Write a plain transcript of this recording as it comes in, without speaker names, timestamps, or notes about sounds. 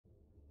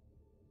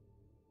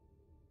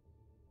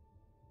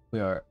We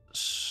are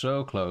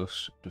so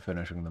close to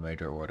finishing the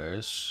major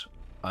orders.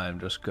 I'm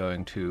just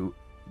going to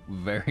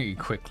very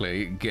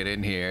quickly get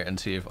in here and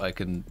see if I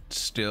can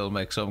still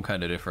make some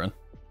kind of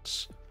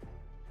difference.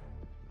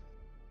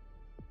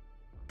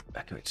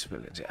 Evacuate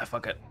civilians. Yeah,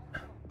 fuck it.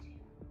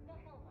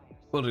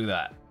 We'll do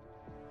that.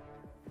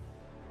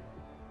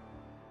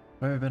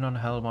 Have I been on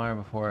Hellmire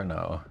before?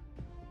 No.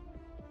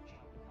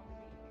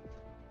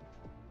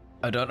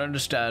 I don't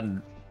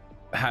understand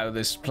how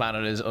this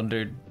planet is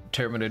under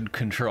Terminid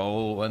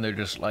control when they're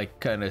just like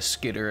kind of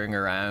skittering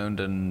around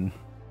and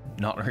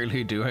not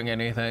really doing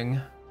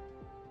anything.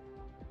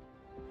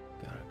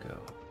 Gotta go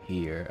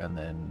here and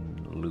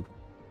then loop.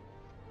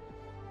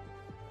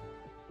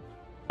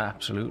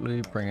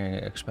 Absolutely, bringing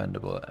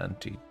expendable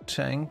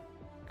anti-tank.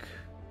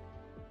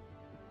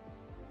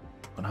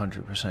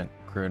 100%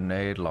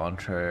 grenade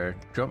launcher,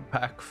 jump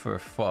pack for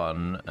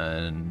fun,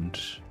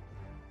 and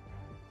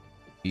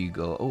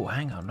eagle. Oh,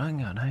 hang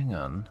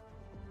on.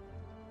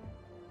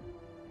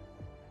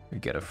 We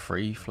get a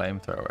free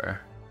flamethrower.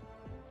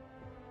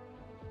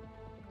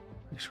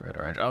 Increased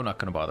radar range. I'm not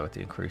going to bother with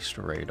the increased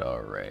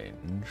radar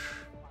range.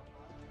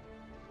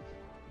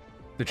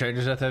 The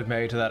changes that they've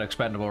made to that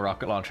expendable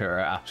rocket launcher are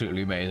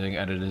absolutely amazing,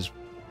 and it is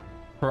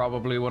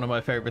probably one of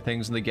my favorite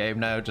things in the game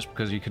now, just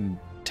because you can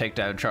take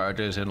down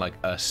charges in like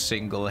a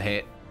single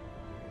hit.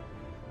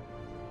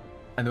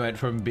 And they went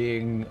from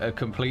being a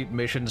complete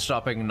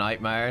mission-stopping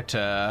nightmare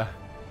to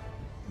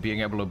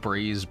being able to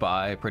breeze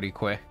by pretty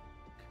quick.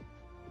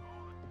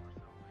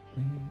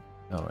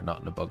 No, we're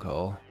not in a bug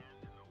hole.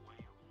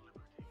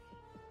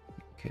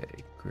 Okay,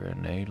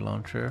 grenade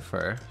launcher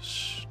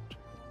first.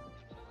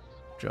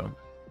 Jump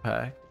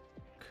pack.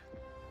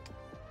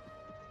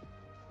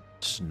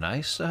 It's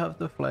nice to have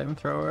the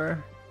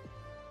flamethrower.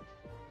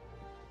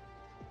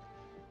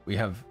 We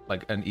have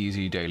like an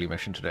easy daily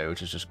mission today,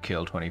 which is just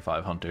kill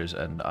 25 hunters,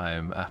 and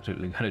I'm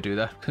absolutely going to do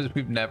that because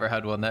we've never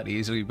had one that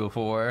easily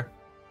before.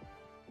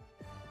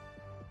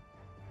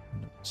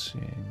 Not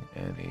seeing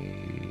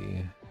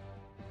any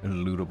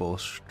lootable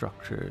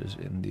structures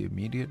in the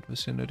immediate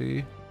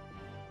vicinity.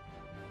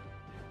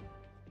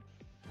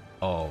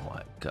 Oh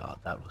my god,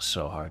 that was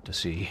so hard to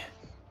see.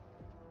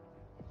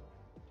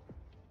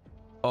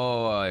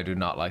 Oh, I do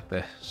not like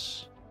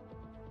this.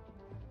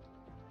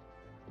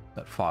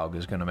 That fog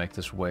is going to make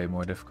this way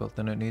more difficult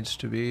than it needs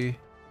to be.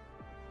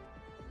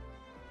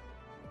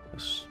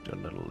 Just a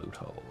little loot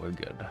hole, we're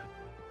good.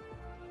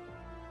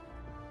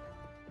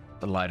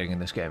 The lighting in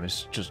this game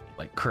is just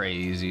like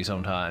crazy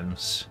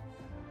sometimes.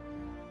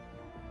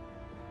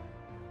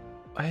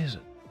 Why is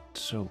it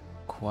so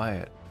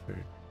quiet for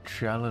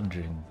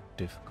challenging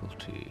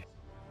difficulty?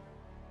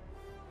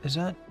 Is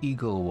that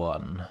Eagle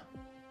 1?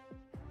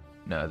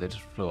 No, they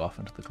just flew off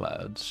into the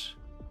clouds.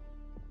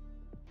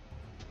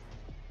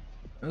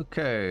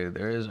 Okay,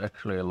 there is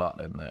actually a lot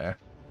in there.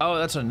 Oh,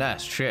 that's a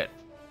nest, shit.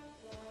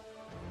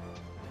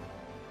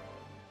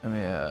 Let me,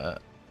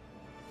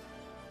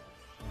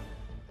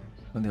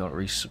 when they all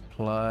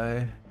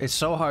resupply. It's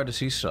so hard to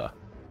see stuff.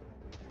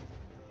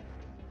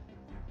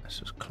 Let's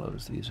just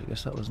close these. I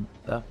guess that wasn't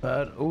that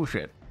bad. Oh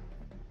shit.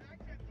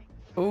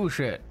 Oh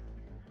shit.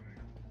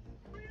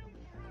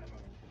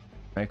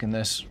 Making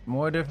this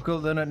more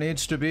difficult than it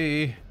needs to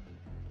be.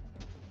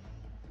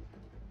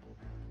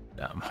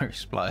 Damn,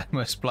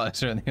 my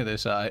supplies are on the other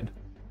side.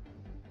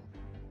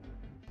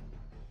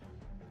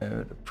 I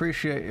would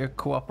appreciate your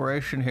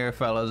cooperation here,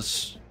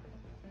 fellas.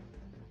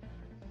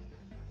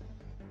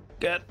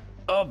 Get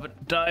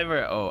up,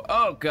 diver!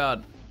 Oh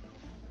god!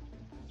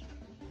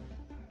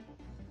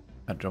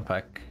 That jump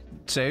pack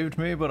saved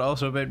me, but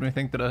also made me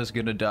think that I was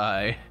gonna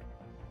die.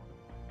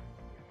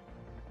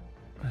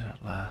 Where's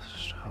that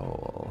last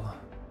hole?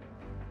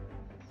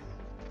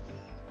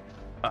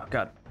 Oh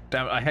god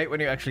damn it, I hate when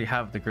you actually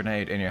have the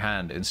grenade in your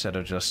hand instead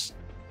of just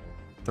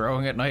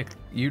throwing it like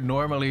you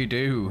normally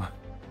do.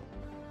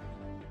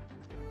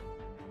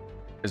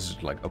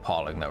 It's like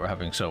appalling that we're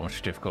having so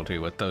much difficulty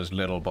with those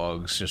little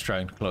bugs just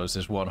trying to close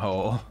this one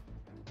hole.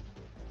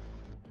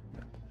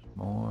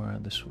 More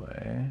this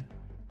way.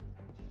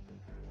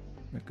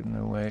 Making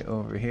their way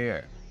over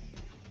here.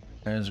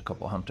 There's a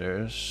couple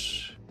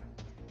hunters.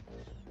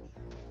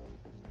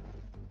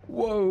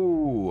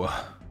 Whoa!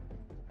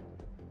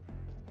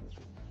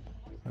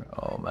 They're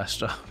all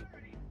messed up.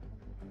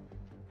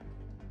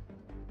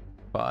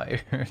 Fire,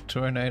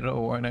 tornado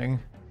warning.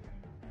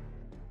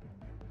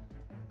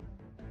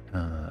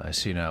 I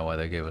see now why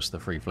they gave us the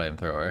free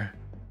flamethrower.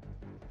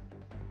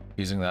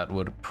 Using that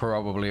would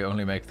probably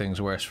only make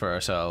things worse for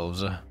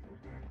ourselves.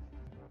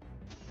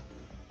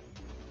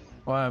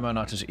 Why am I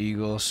not just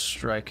eagle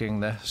striking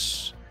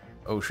this?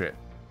 Oh shit.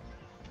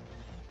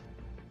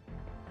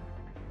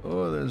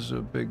 Oh, there's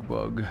a big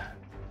bug.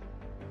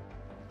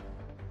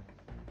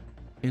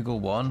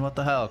 Eagle 1? What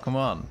the hell? Come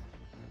on.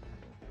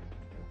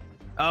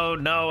 Oh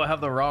no, I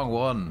have the wrong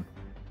one.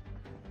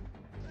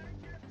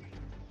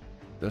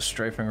 The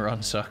strafing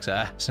run sucks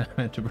ass. I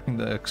meant to bring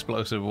the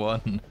explosive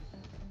one.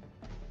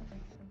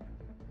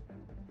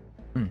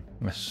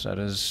 Yes, that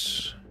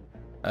is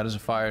a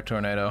fire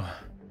tornado.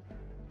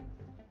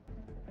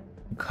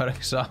 cutting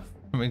us off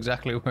from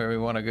exactly where we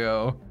want to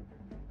go.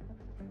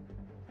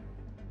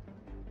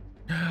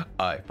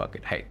 I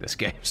fucking hate this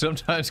game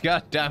sometimes.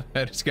 God damn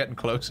it, it's getting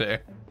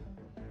closer.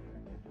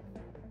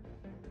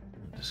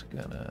 I'm just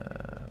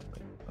gonna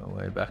make my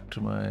way back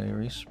to my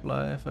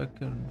resupply if I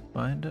can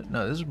find it.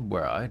 No, this is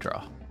where I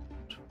dropped.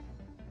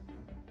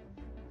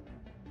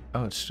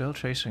 Oh, it's still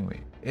chasing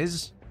me.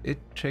 Is it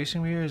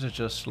chasing me, or is it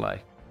just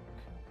like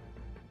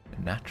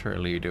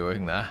naturally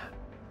doing that?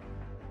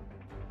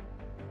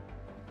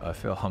 I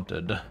feel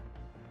hunted.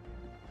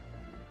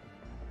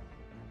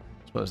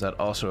 Suppose that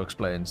also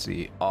explains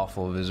the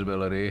awful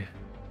visibility.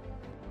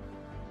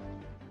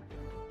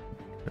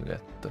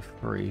 Forget the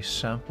free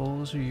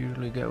samples you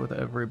usually get with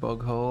every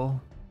bug hole.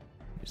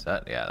 Is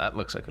that? Yeah, that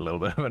looks like a little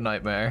bit of a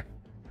nightmare.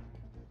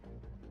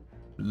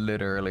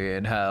 Literally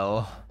in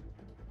hell.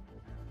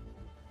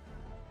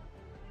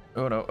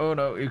 Oh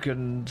no, you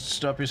can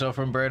stop yourself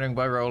from burning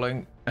by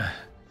rolling.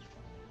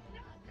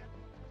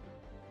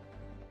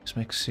 This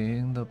makes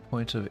seeing the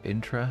points of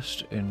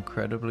interest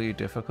incredibly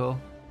difficult.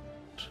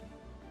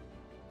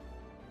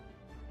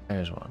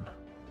 There's one.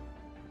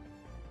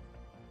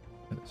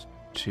 There's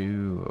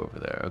two over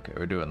there. Okay,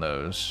 we're doing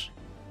those.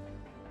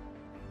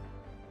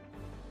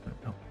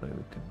 Hopefully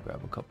we can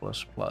grab a couple of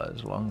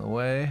supplies along the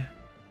way.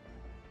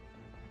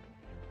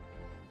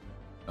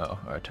 Oh,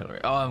 artillery.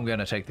 Oh, I'm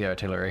gonna take the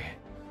artillery.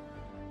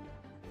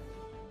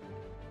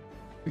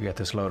 We get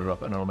this loaded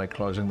up and it'll make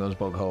closing those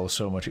bug holes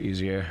so much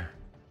easier.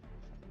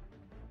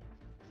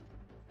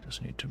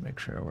 Just need to make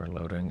sure we're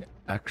loading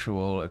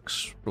actual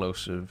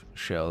explosive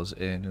shells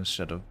in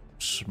instead of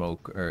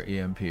smoke or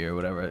EMP or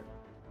whatever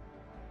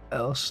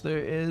else there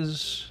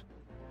is.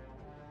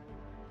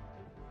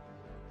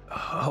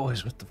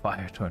 Always with the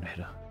fire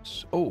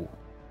tornadoes. Oh,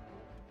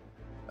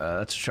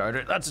 that's a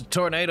charger. That's a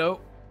tornado.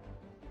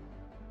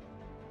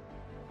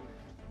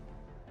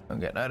 I'm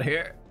getting out of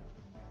here.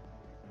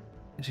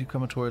 Is he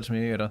coming towards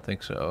me? I don't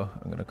think so.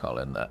 I'm gonna call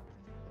in that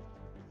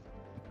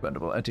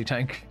expendable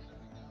anti-tank.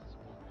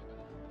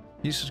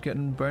 He's just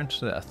getting burnt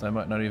to death. I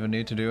might not even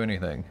need to do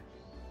anything.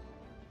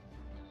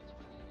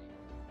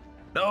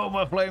 No,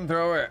 my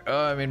flamethrower!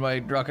 Oh, I mean my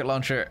rocket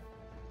launcher.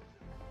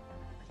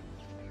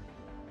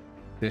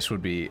 This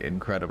would be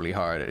incredibly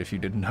hard if you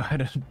didn't know how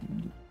to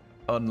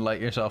unlight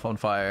yourself on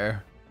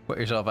fire. Put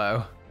yourself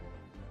out.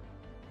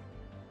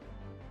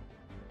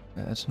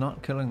 It's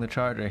not killing the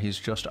charger, he's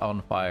just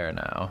on fire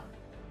now.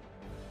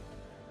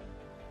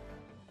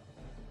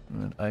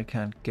 And I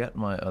can't get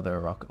my other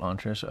rocket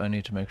launcher, so I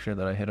need to make sure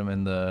that I hit him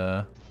in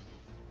the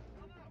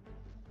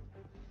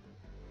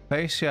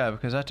face. Yeah,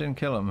 because that didn't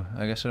kill him.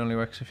 I guess it only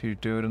works if you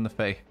do it in the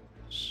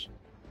face.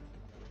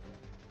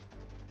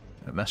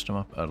 It messed him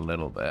up a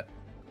little bit.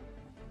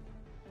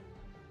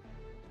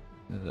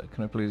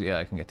 Can I please? Yeah,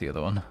 I can get the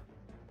other one.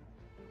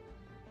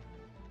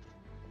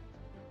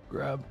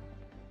 Grab.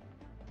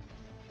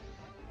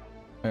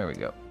 There we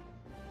go.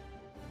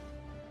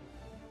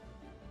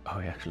 Oh,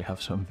 we actually have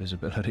some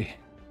visibility.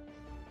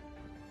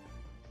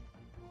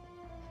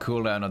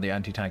 Cooldown on the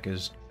anti-tank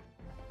is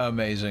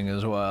amazing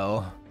as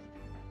well.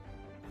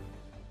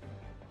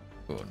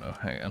 Oh no,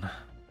 hang on.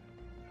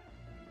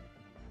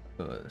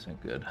 Oh, this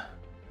ain't good.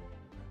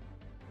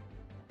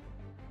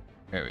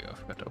 There we go,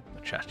 forgot to open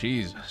the chat.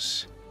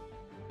 Jesus.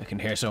 I can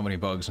hear so many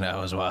bugs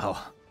now as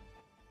well.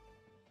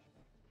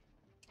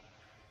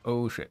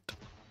 Oh shit.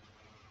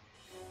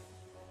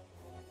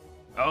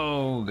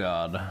 Oh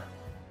god.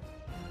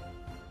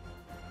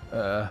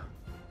 I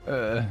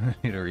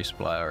need a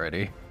resupply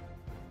already.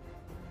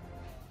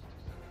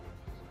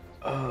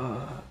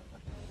 How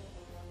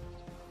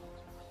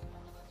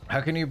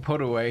can you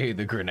put away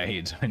the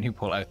grenades when you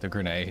pull out the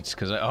grenades?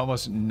 Because I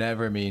almost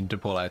never mean to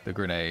pull out the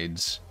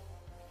grenades.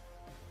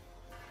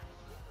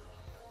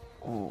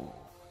 Ooh.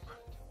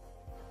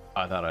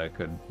 I thought I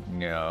could, you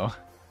know,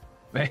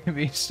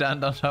 maybe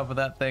stand on top of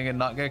that thing and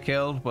not get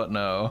killed, but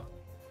no.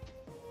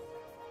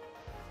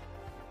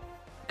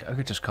 I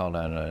could just call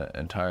down an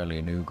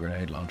entirely new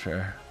grenade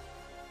launcher.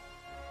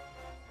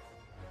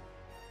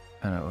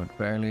 And it would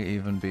barely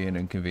even be an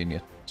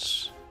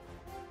inconvenience.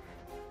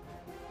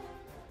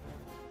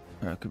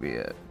 Or I could be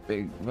a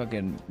big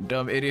fucking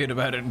dumb idiot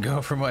about it and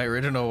go for my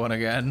original one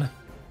again.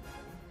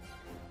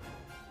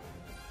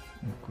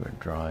 I think we're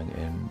drawing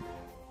in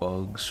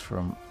bugs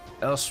from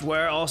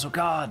elsewhere also.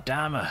 God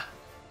damn it.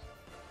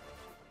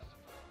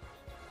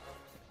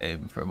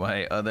 Aim for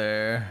my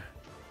other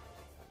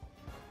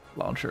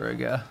launcher, I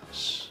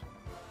guess.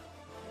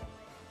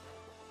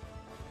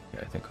 Yeah,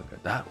 I think we're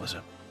good. That was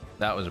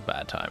a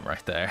bad time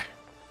right there.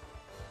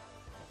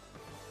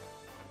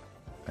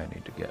 I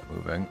need to get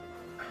moving.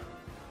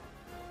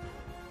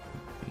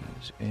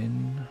 He's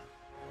in.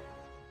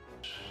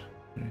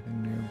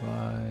 Anything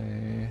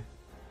nearby?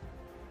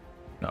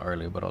 Not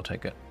really, but I'll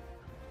take it.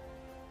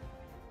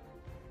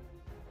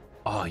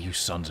 Oh, you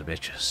sons of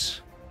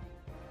bitches.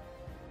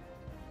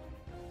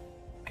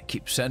 I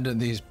keep sending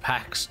these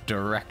packs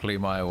directly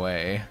my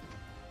way.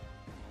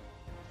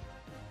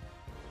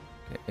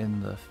 Get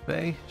in the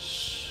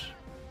face.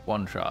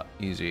 One shot,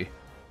 easy.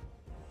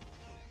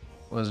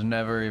 Was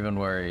never even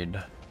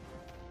worried.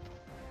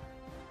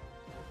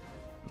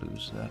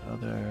 Lose that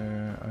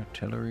other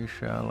artillery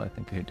shell? I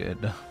think I did.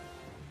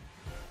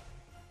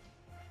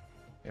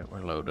 Yeah,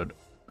 we're loaded.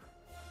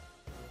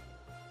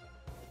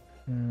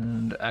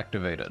 And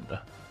activated.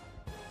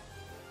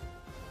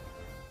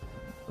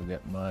 We'll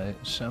get my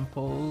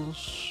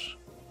samples.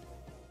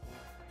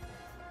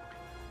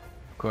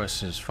 Of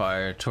course, his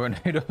fire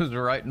tornadoes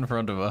right in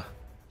front of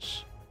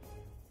us.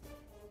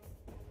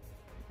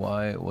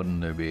 Why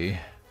wouldn't there be? Let's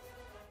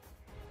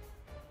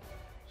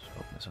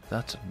open this up.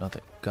 That's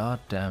another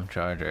goddamn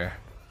charger.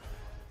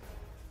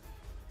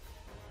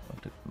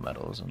 I'll take the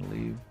metals and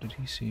leave. Did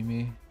he see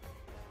me?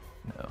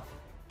 No.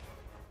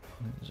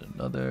 There's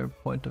another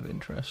point of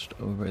interest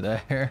over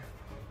there.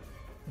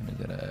 I'm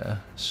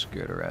gonna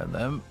skirt around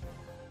them.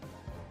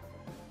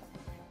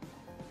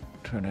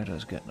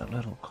 Tornado's getting a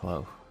little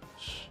close.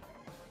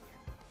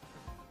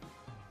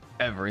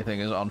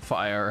 Everything is on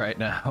fire right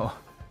now.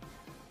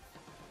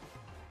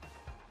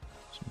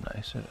 It's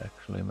nice it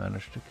actually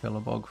managed to kill a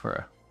bug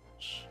for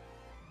us.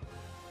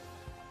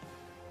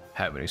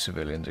 How many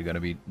civilians are going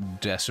to be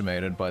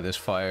decimated by this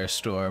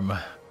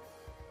firestorm?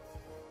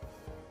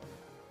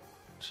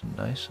 It's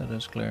nice that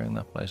it's clearing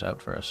that place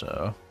out for us,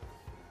 so.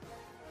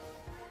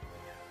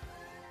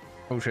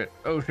 Oh shit,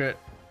 oh shit.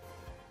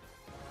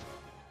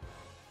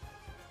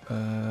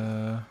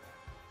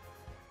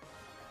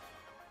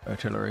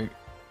 Artillery.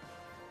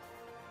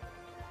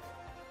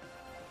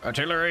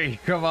 Artillery,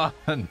 come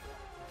on!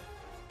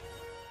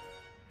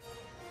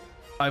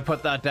 I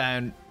put that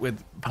down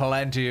with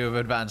plenty of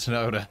advance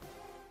notice.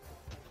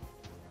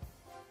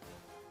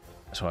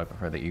 So I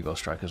prefer the Eagle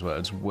Strike as well.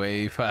 It's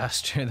way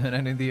faster than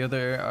any of the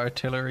other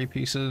artillery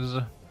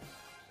pieces.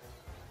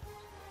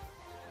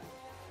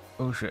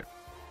 Oh shit.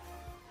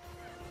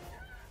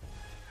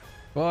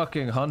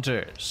 Fucking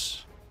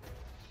hunters.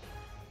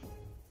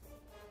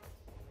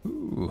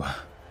 Ooh.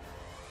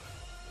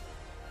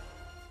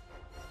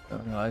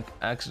 Like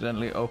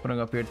accidentally opening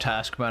up your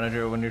task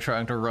manager when you're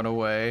trying to run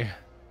away.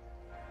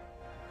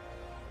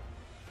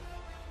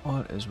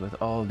 What is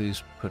with all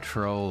these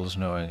patrols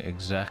knowing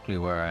exactly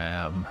where I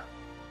am?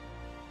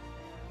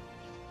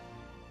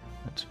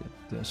 Let's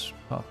get this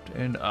popped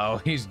in.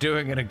 Oh, he's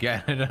doing it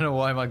again. I don't know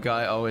why my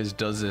guy always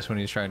does this when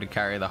he's trying to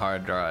carry the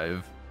hard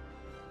drive.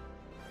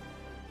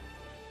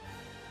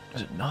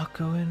 Does it not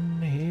go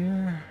in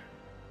here?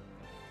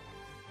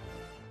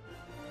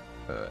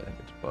 I think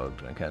it's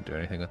bugged and I can't do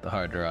anything with the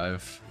hard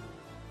drive.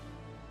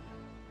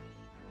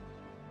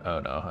 Oh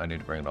no, I need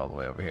to bring it all the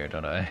way over here,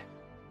 don't I?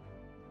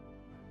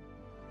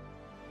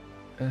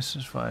 This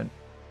is fine.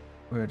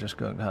 We're just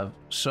going to have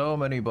so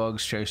many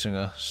bugs chasing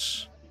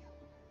us.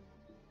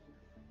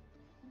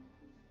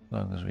 As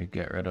long as we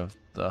get rid of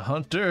the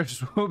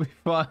hunters, we'll be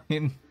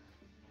fine.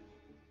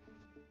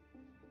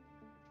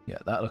 Yeah,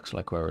 that looks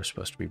like where we're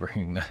supposed to be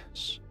bringing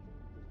this.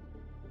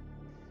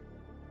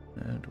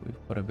 And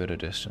we've put a bit of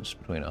distance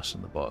between us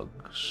and the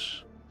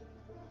bugs.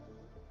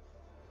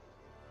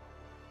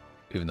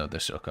 Even though they're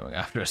still coming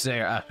after us. They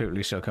are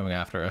absolutely still coming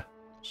after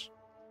us.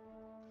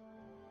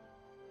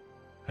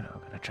 I know,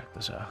 I'm gonna check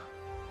this out.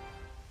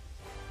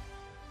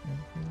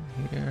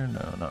 Anything here?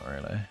 No, not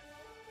really.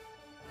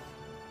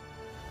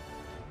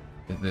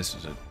 This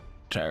is a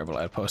terrible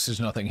outpost. There's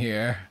nothing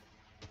here.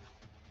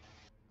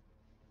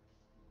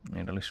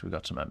 And at least we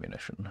got some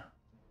ammunition.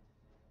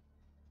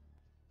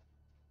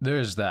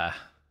 There's that.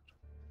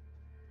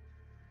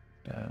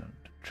 Down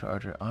to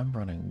charger. I'm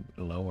running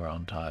lower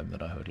on time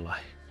than I would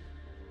like.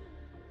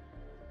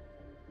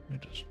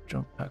 Let me just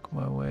jump back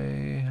my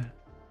way.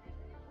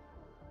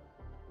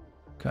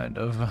 Kind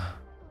of.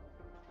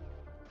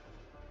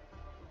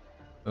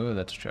 Oh,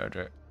 that's a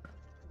charger.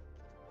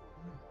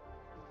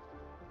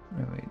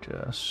 Let me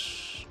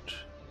just...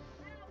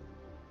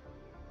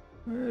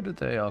 Where did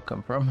they all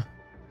come from?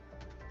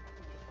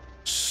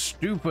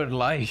 Stupid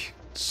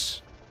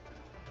lights!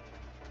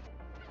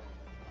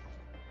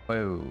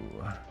 Whoa.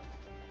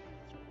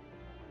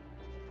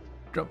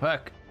 Drop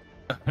back.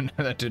 No,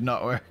 that did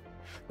not work.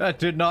 That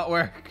did not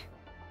work.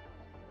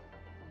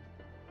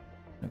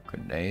 No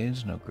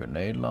grenades, no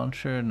grenade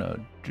launcher, no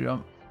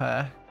jump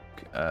pack.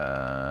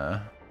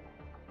 I'll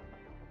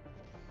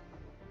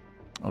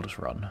just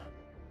run.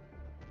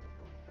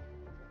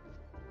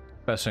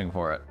 Best thing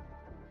for it.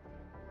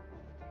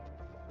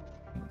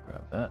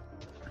 Grab that.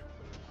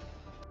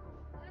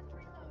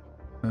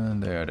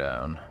 And they're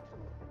down.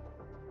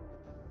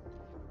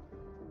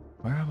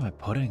 Where am I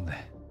putting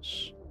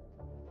this?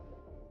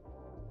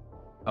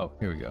 Oh,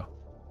 here we go.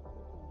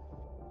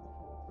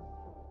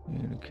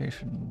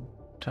 Communication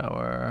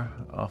tower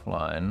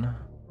offline.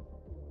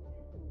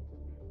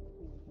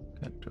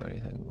 Can't do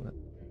anything with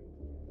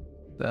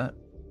that.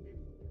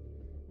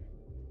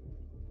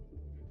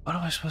 What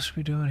am I supposed to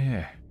be doing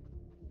here?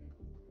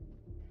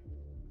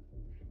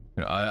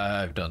 You know,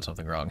 I've done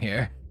something wrong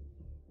here.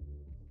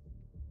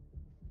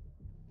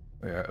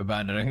 We are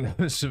abandoning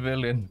the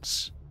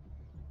civilians.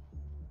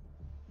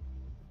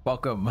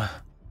 Fuck 'em.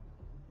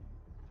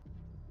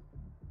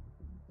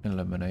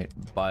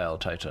 Eliminate Bile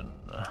Titan.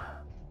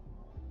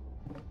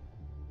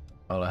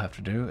 All I have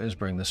to do is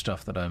bring the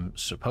stuff that I'm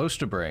supposed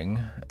to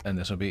bring, and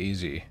this will be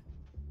easy.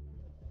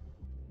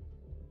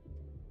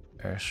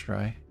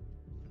 Airstrike.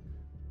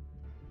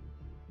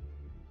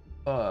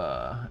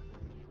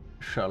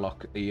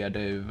 Sherlock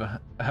Yadav.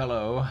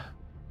 Hello.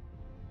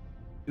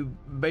 You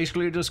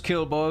basically just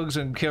kill bugs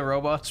and kill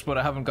robots, but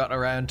I haven't gotten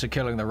around to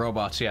killing the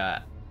robots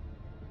yet.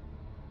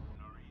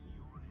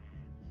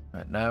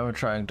 Right, now we're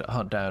trying to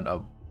hunt down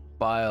a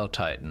Bile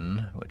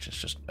Titan, which is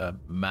just a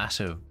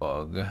massive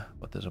bug,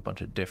 but there's a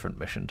bunch of different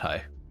mission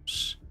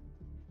types.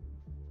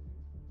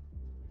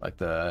 Like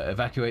the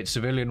evacuate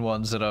civilian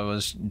ones that I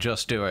was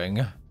just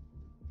doing.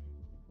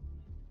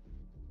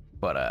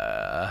 But,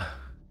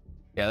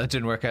 yeah, that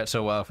didn't work out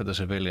so well for the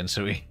civilians,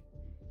 so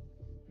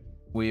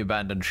we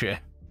abandoned ship.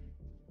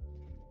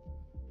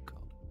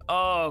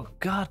 Oh,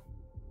 God.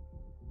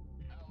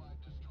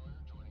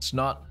 It's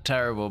not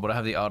terrible, but I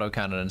have the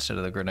autocannon instead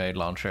of the grenade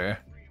launcher.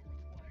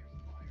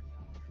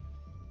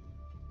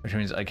 Which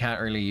means I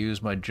can't really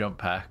use my jump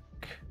pack.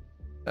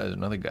 There's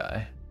another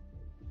guy.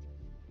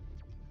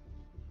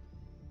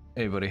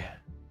 Hey, buddy.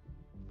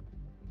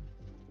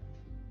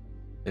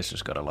 This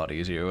just got a lot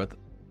easier with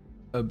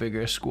a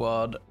bigger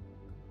squad.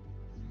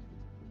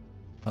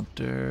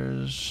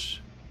 Hunters.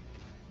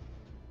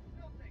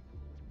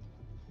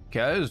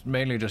 Okay, I was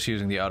mainly just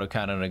using the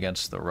autocannon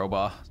against the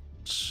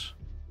robots.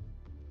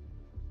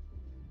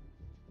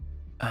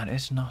 And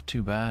it's not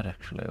too bad,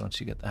 actually, once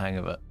you get the hang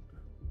of it.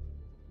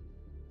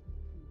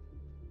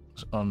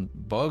 On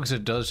bugs,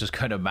 it does just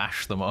kind of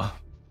mash them up.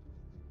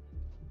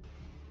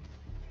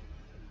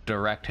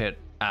 Direct hit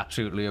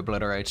absolutely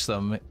obliterates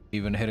them,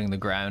 even hitting the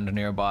ground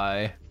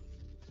nearby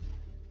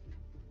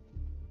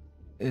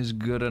is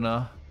good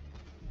enough.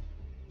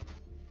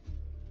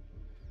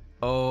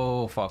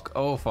 Oh fuck,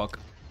 oh fuck.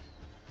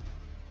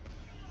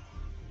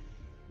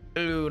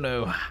 Oh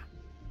no.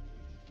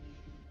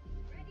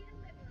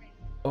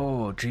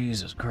 Oh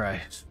Jesus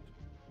Christ.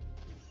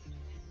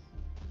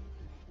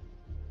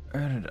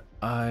 Where did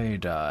I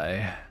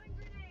die?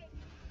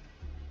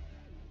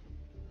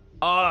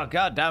 Oh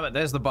god damn it,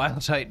 there's the Bile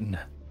Titan.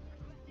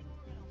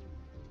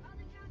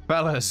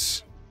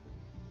 Fellas.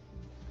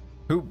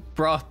 Who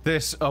brought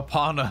this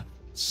upon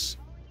us?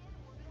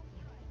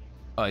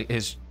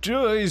 He's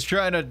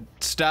trying to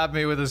stab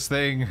me with his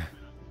thing.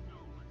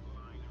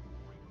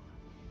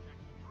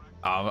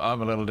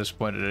 I'm a little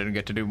disappointed I didn't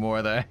get to do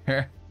more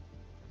there.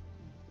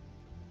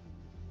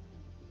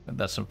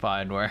 That's some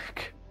fine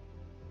work.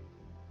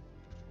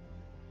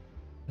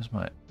 Here's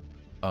my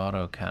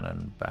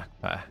autocannon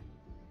backpack.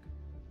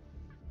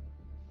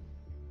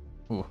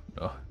 Ooh,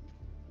 no.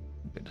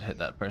 Good to hit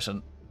that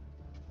person.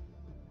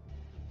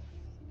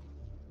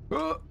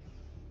 Oh!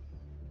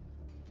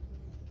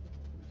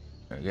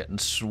 They're getting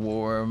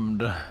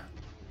swarmed. It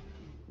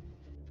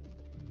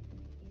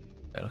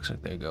looks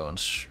like they're going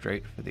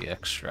straight for the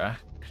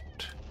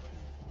extract.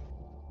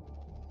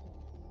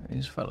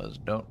 These fellas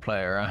don't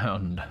play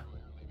around.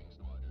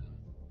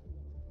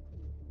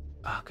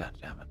 Oh, god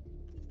damn it.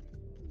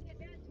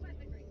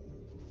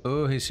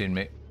 Oh, he's seen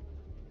me.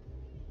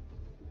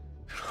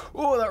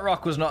 Oh, that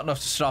rock was not enough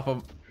to stop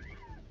him.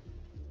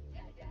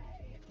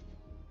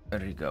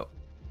 There you go.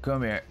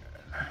 Come here.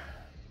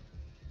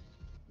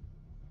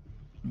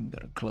 I'm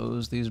gonna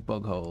close these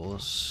bug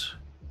holes.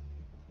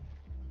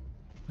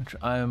 Which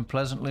I am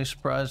pleasantly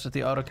surprised that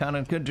the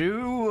autocannon can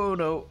do. Oh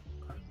no.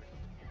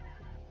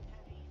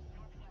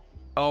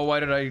 Oh, why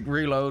did I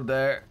reload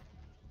there?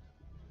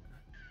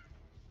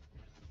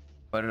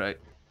 Why did I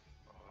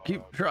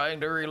keep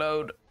trying to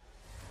reload?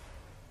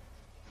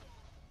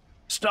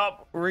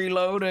 Stop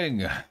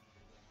reloading!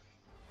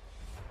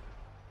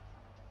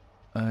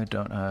 I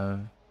don't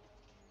have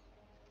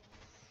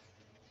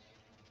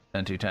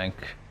anti-tank.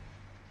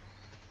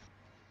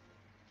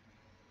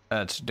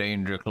 That's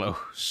danger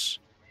close.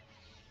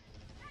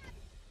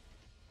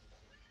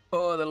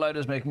 Oh, the light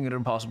is making it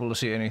impossible to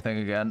see anything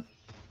again.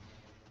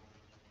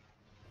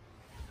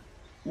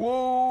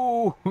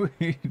 Whoa!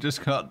 He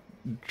just got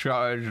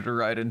charged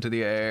right into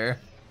the air.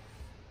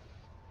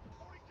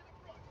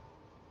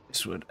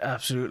 This would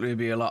absolutely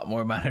be a lot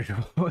more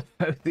manageable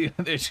without the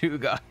other two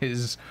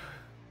guys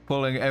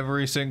pulling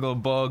every single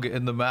bug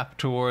in the map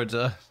towards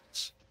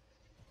us.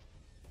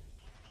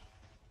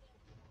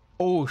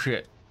 Oh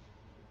shit.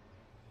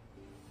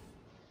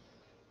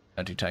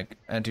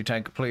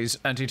 Anti-tank, please,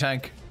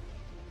 anti-tank.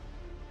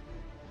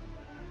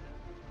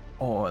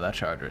 Oh, that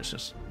charger is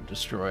just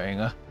destroying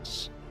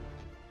us.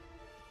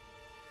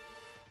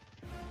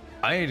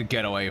 I need to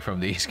get away from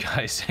these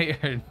guys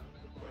here.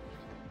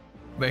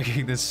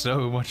 Making this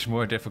so much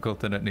more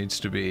difficult than it needs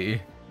to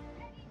be.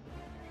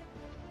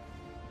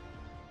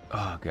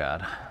 Oh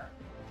god.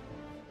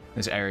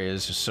 This area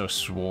is just so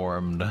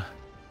swarmed.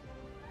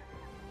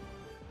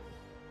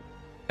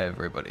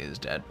 Everybody is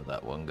dead but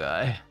that one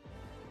guy.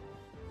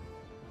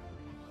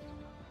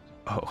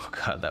 Oh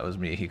god, that was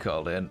me he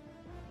called in.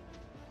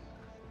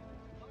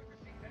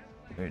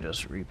 Let me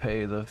just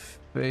repay the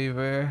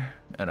favor,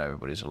 and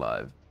everybody's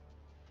alive.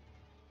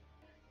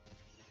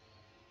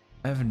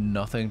 I have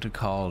nothing to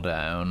call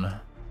down.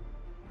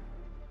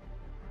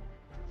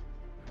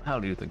 How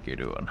do you think you're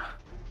doing?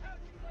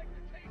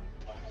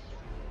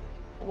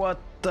 What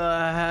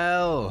the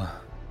hell?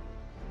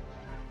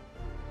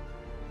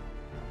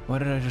 Why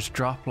did I just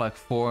drop like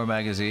 4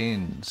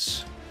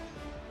 magazines?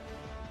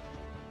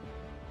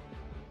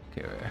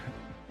 Okay,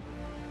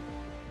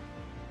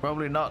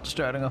 probably not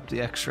starting up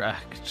the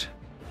extract.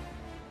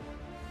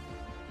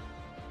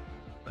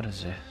 What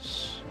is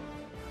this?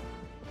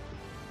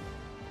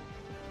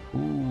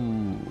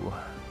 Ooh.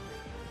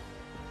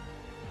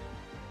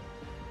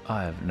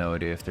 I have no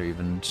idea if they're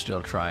even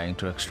still trying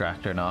to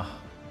extract or not.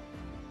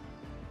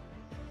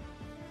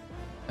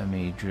 Let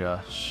me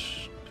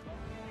just...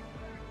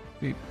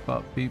 Beep,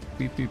 bop, beep,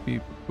 beep, beep,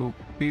 beep, boop,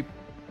 beep.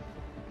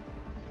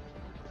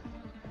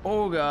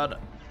 Oh god.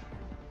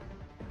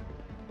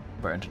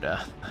 Burned to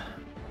death.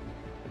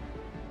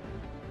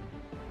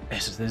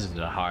 This is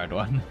a hard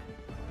one.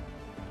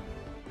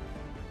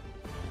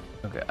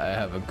 Okay, I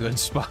have a good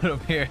spot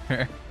up here.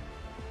 And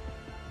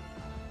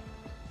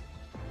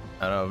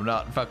I'm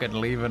not fucking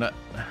leaving it.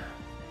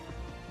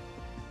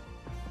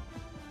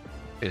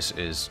 This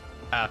is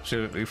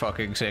absolutely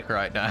fucking sick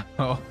right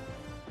now.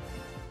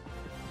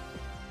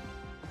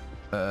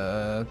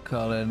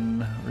 Call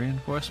in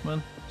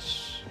reinforcements.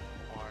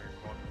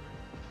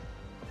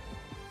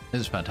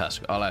 This is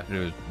fantastic. All I have to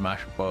do is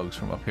mash bugs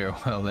from up here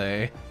while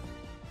they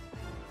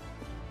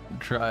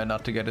try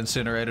not to get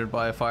incinerated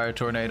by a fire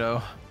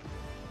tornado.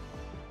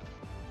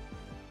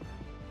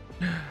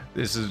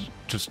 This is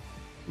just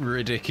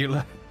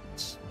ridiculous.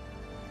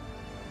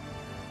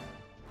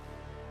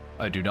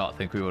 I do not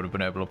think we would have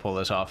been able to pull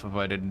this off if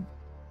I didn't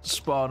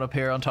spawn up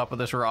here on top of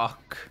this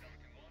rock.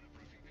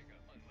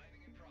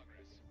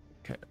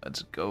 Okay,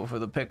 let's go for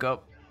the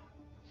pickup.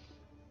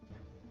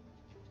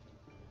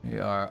 We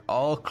are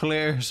all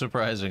clear,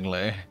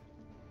 surprisingly.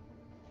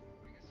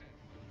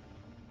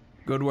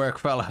 Good work,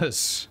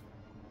 fellas.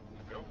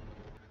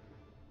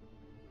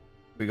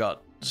 We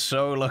got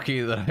so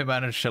lucky that I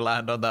managed to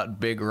land on that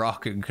big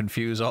rock and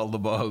confuse all the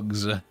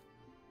bugs.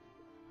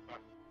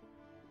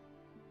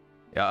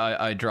 Yeah,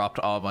 I dropped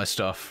all my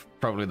stuff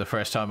probably the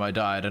first time I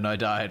died, and I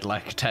died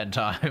like 10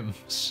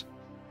 times.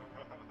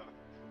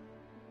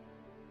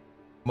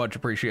 Much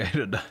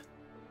appreciated.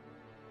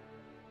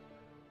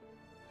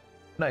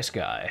 Nice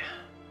guy.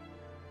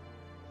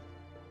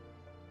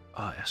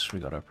 Oh yes, we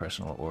got our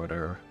personal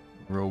order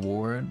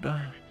reward.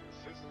 I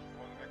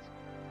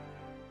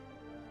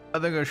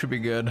think I should be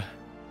good.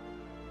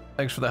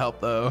 Thanks for the help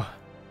though.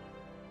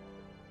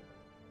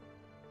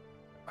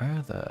 Where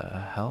are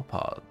the hell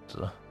pods?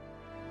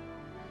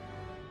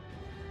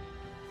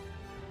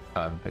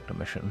 I haven't picked a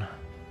mission.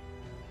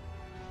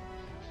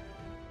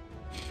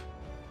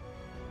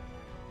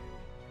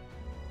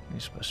 What are you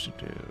supposed to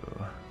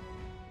do?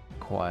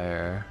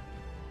 Acquire.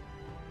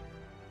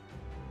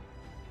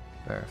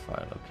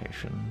 Verify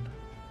location.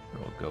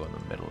 We'll go in the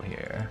middle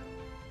here.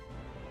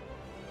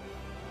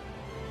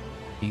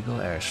 Eagle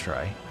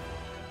airstrike.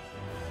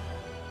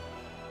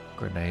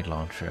 Grenade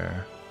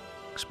launcher.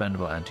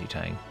 Expendable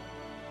anti-tank.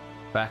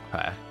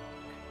 Backpack.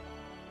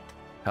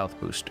 Health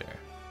booster.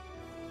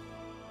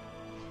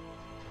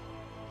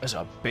 There's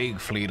a big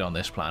fleet on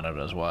this planet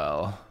as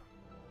well.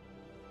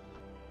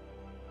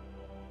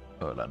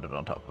 Oh, I landed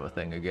on top of a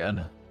thing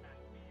again.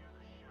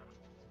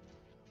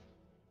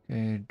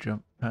 Okay,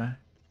 jump pack.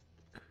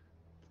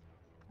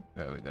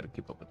 Yeah, we gotta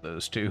keep up with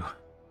those two.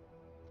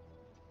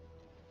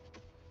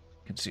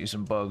 Can see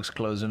some bugs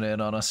closing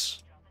in on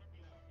us.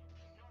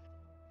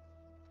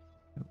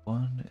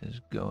 One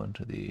is going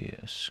to the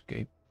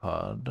escape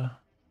pod.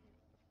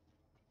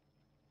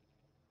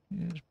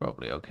 It's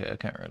probably okay. I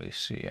can't really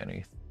see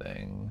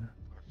anything.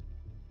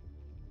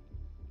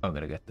 I'm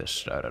gonna get this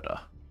started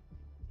up.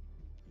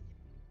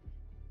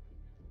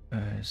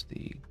 There's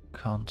the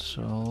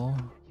console.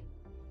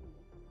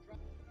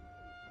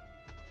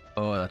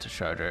 Oh, that's a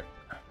charger.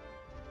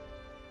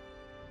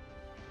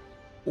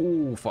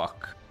 Oh,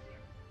 fuck.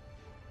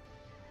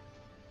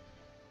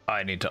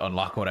 I need to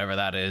unlock whatever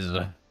that is.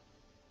 I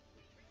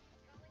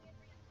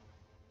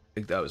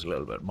think that was a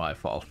little bit my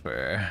fault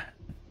for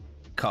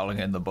calling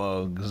in the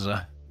bugs.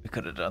 We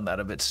could have done that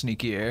a bit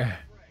sneakier.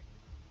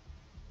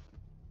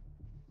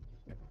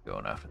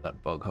 Going after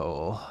that bug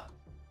hole.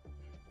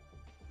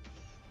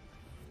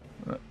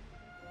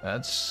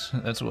 That's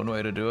one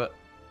way to do it.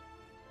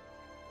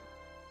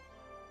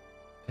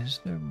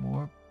 Is there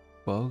more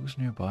bugs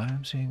nearby?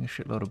 I'm seeing a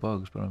shitload of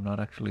bugs, but I'm not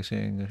actually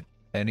seeing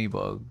any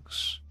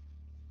bugs.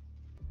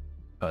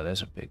 Oh,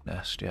 there's a big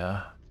nest,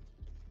 yeah.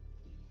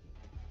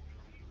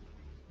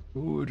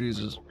 Oh,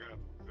 Jesus.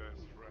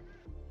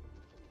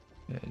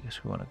 Yeah, I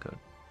guess we want to go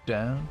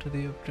down to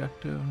the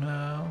objective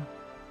now.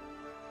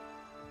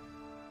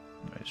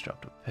 I just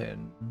dropped a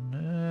pin.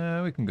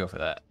 We can go for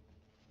that.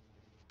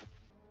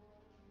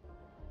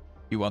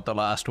 You want the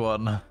last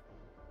one?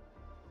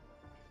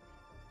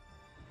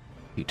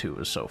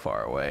 P2 is so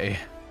far away.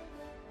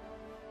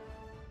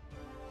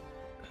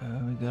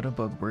 We got a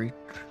bug breach.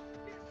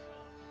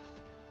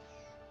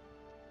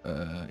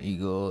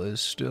 Eagle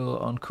is still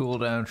on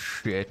cooldown.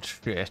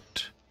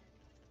 Shit.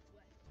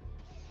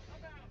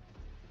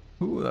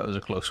 Ooh, that was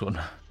a close one.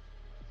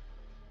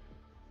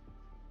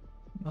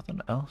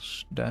 Nothing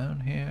else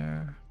down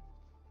here.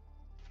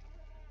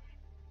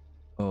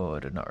 Oh, I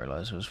did not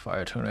realize there was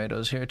fire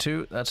tornadoes here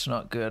too. That's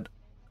not good.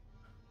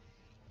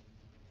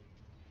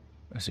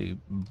 I see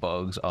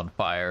bugs on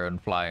fire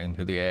and flying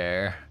through the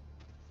air.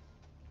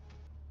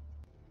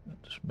 I'll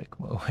just make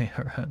my way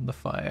around the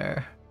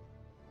fire.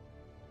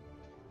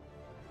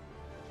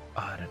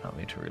 Oh, I did not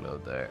mean to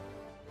reload there.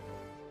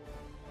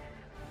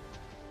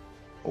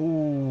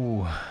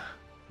 Oh,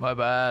 my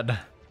bad.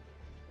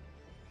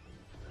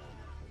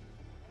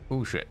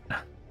 Oh shit.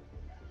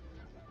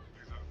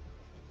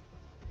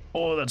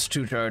 Oh, that's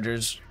 2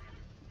 chargers.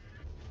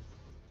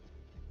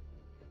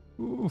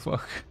 Ooh,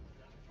 fuck.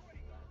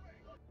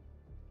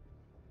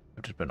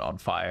 I've just been on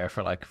fire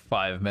for like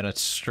 5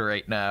 minutes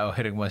straight now,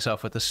 hitting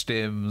myself with the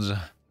stims.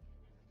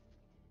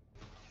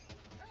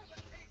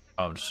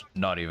 I'm just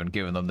not even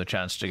giving them the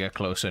chance to get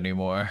close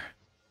anymore.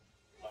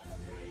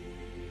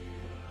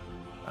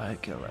 I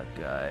killed that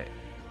guy.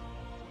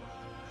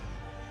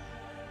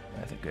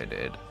 I think I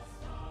did.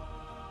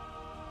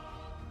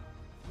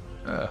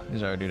 Oh,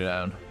 he's already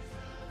down.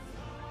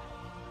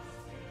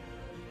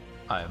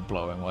 I am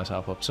blowing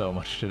myself up so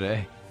much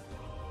today.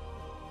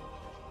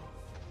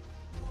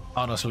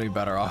 Honestly,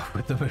 better off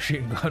with the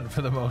machine gun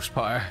for the most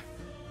part.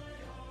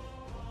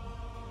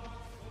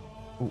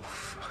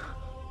 Oof.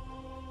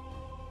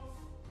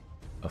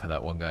 Love how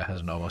that one guy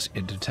has an almost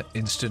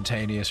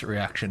instantaneous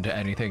reaction to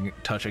anything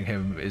touching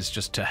him is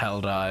just to hell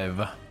dive.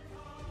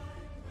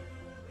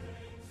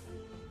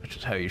 Which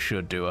is how you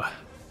should do it.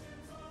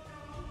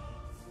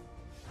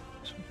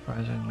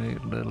 Surprisingly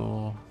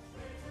little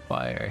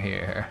fire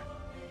here.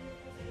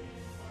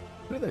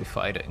 Who are they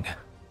fighting?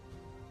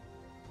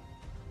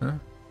 Huh?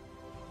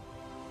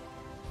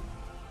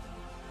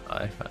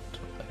 I found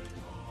something.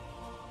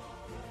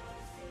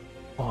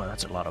 Oh,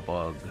 that's a lot of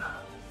bug.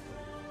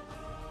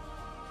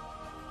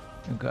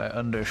 I think I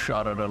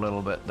undershot it a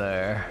little bit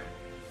there.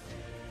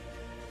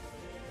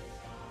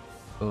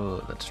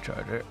 Oh, that's a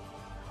charger.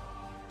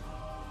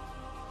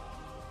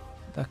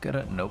 Did that get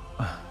it? Nope.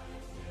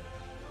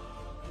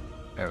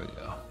 There we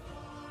go.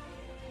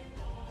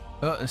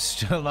 Oh, it's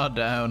still not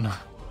down.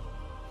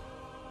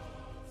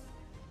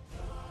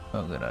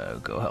 I'm gonna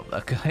go help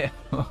that guy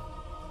out.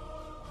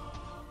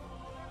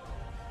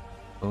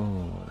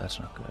 Oh, that's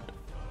not good.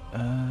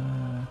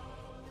 I'm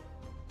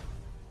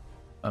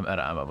out of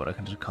ammo, but I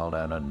can just call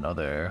down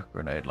another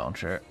grenade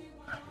launcher.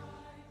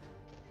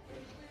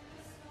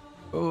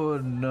 Oh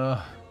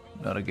no,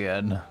 not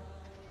again.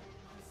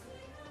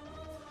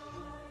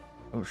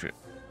 Oh shit.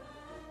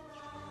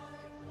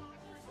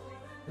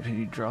 Did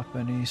he drop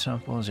any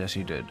samples? Yes,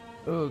 he did.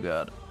 Oh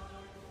god.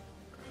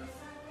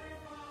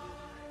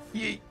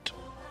 Yeet.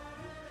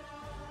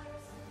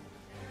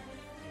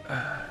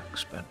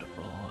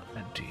 Expendable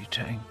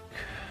anti-tank.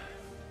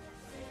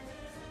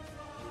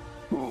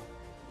 Ooh.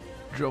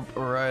 Jump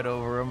right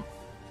over him.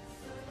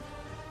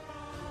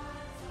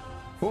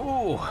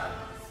 Ooh.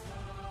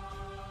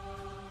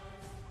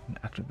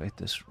 Activate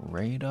this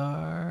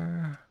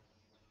radar.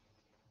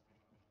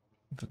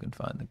 If we can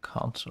find the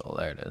console.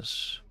 There it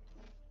is.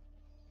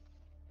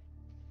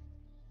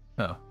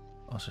 Oh,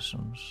 all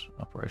systems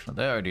operational.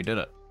 They already did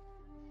it.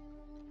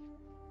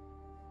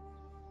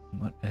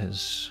 What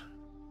is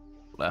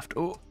left?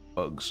 Oh,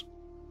 bugs.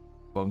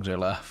 Bugs are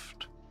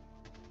left.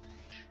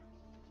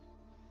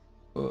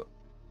 Oh,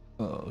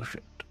 oh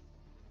shit.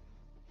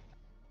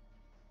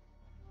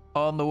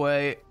 On the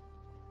way.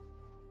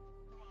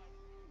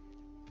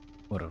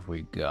 What have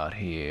we got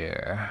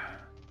here?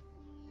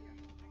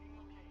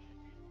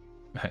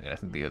 I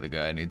think the other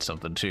guy needs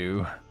something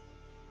too.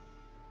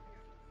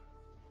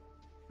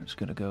 It's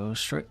gonna go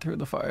straight through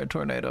the fire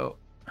tornado.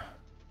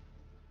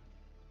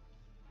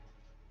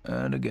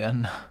 And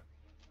again.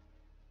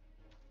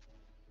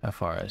 How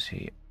far is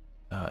he?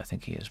 I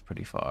think he is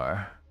pretty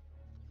far.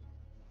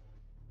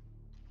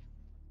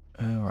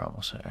 We're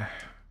almost there.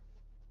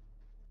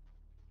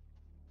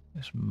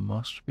 This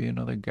must be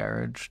another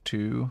garage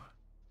too.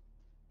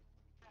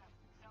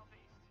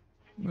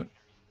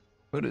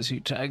 What is he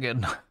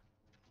tagging?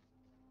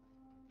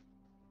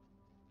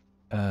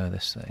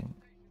 This thing.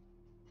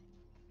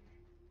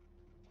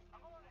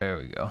 There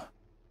we go.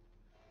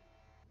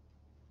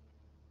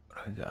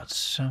 We got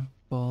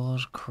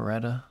samples,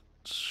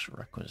 credits,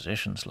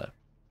 requisition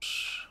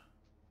slips.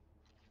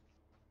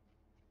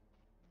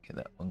 Okay,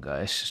 that one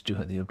guy's just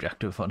doing the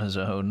objective on his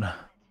own.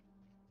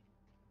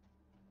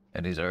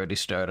 And he's already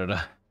started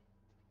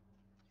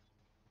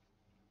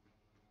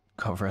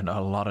covering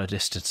a lot of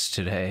distance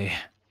today.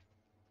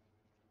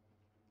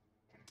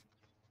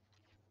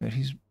 But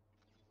he's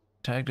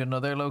tagged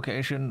another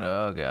location.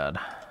 Oh god.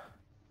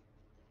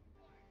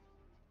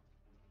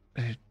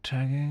 Is he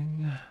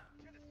tagging?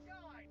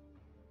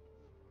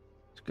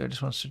 This guy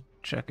just wants to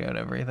check out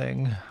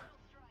everything.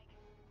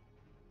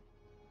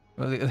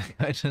 Well, the other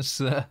guy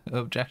just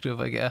objective,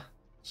 I guess.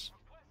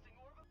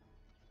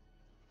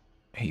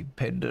 He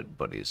pinned it,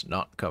 but he's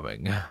not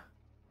coming.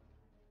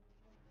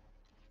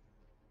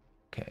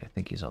 Okay, I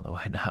think he's on the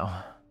way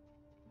now.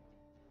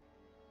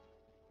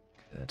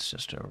 That's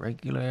just a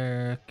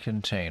regular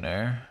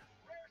container.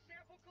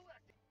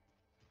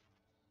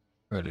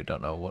 Really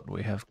don't know what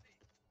we have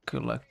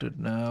collected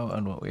now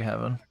and what we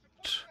haven't.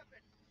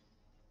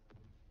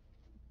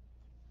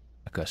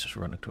 That guy's just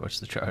running towards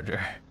the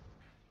charger.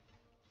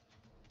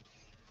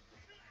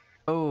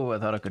 Oh, I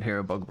thought I could hear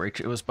a bug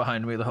breach. It was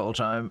behind me the whole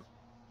time.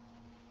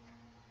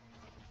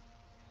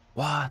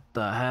 What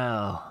the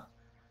hell?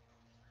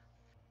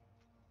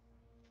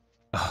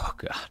 Oh,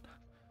 God.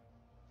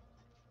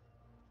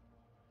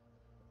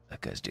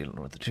 That guy's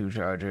dealing with the 2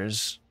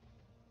 chargers.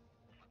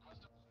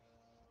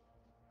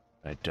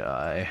 I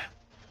die.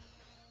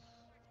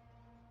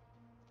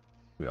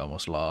 We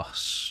almost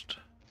lost.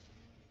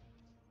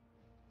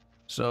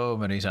 So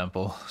many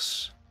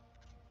samples.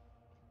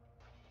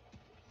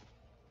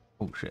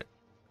 Oh, shit.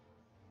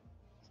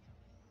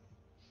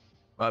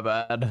 My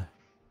bad.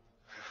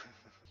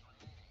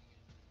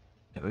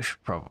 Yeah, we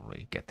should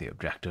probably get the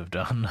objective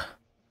done.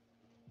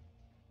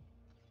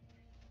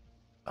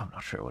 I'm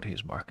not sure what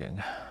he's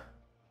marking.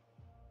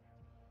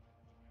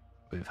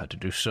 We've had to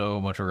do so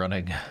much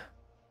running.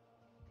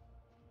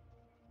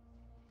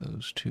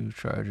 Those 2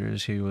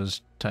 chargers he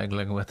was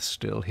tangling with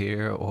still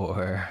here,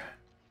 or...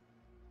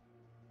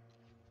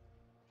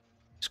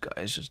 This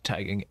guy's just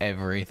tagging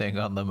everything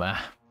on the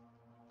map.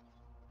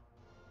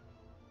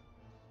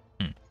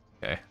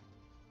 Okay.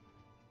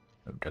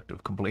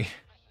 Objective complete.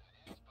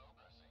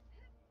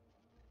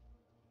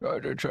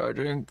 Charger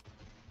charging.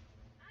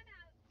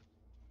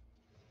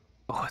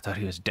 Oh, I thought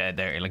he was dead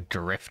there. He like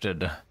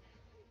drifted.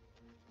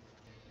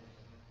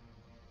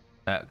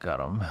 That got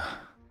him.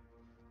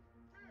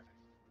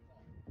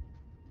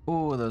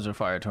 Oh, those are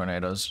fire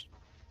tornadoes.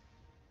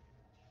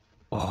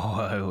 Oh,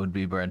 I would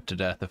be burnt to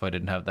death if I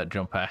didn't have that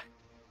jump pack.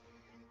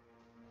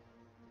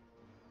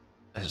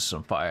 This is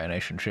some Fire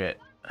Nation shit.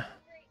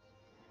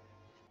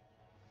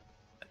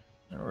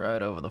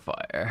 Right over the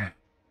fire.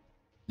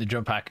 The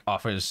jump pack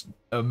offers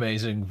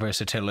amazing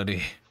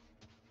versatility.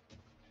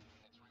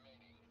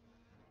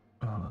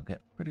 Oh,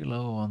 get pretty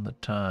low on the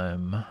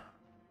time.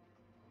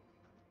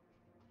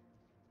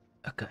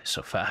 That guy's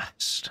so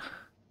fast.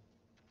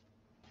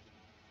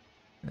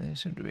 They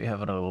seem to be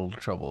having a little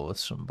trouble with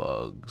some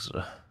bugs.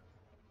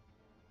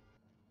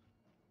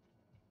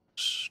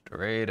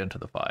 Straight into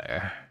the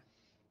fire.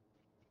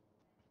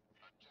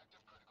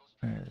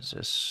 Where is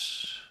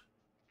this?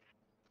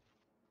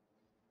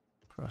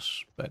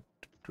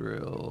 Prospect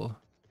drill.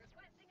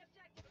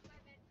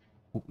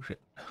 Oh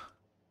shit.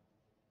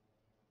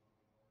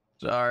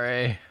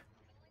 Sorry.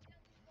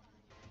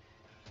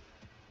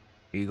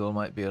 Eagle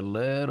might be a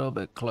little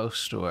bit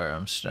close to where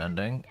I'm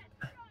standing.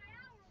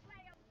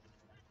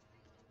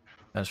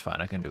 That's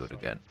fine, I can do it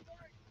again.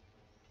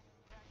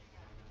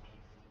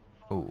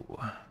 Oh.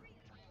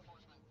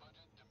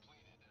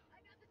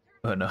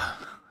 Oh no,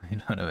 I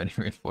don't have any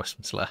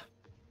reinforcements left.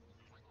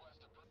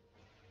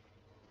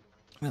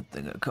 Good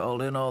thing I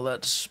called in all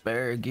that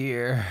spare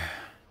gear.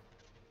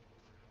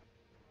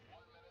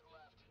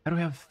 How do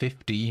we have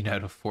 15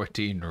 out of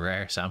 14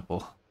 rare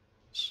samples?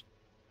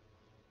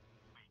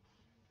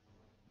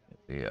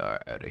 We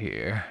are out of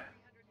here.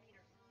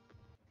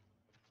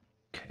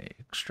 Okay,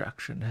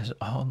 extraction is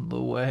on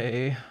the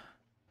way.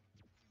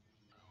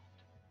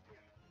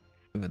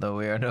 Even though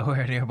we are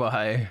nowhere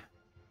nearby.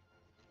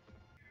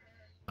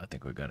 I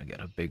think we're gonna get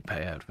a big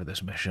payout for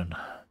this mission.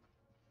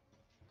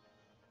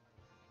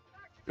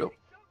 Yep.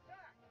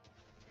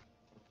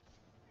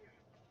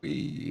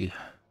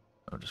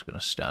 I'm just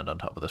gonna stand on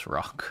top of this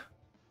rock.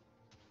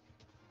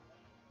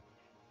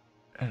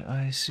 And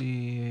I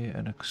see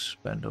an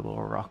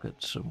expendable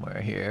rocket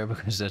somewhere here,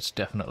 because that's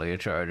definitely a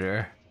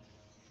charger.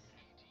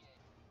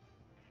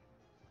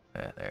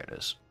 Yeah, there it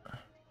is.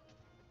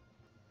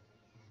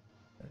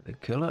 Did they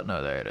kill it?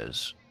 No, there it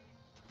is.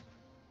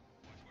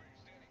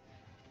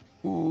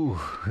 Ooh,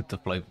 the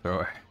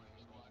flamethrower.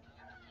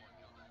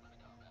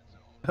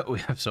 We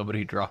have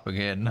somebody dropping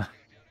in.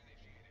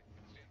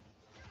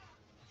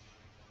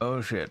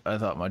 Oh shit, I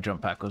thought my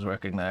jump pack was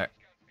working there.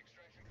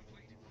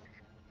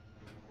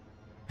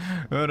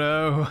 Oh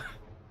no.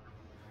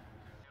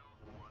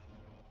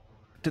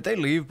 Did they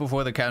leave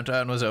before the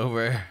countdown was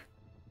over?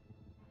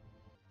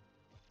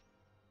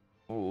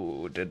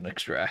 Oh, didn't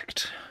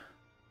extract.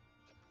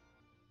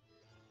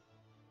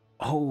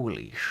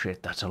 Holy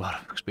shit, that's a lot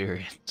of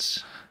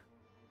experience.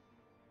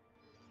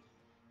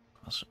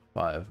 Also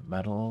 5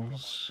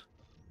 medals.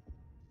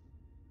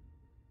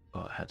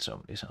 Oh, I had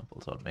so many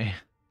samples on me.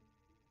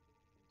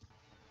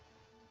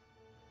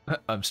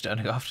 I'm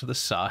standing off to the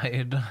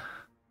side.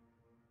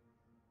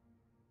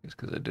 It's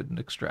because I didn't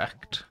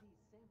extract.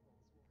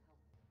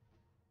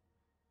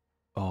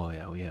 Oh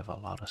yeah, we have a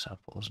lot of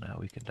samples now.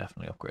 We can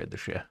definitely upgrade the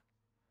ship.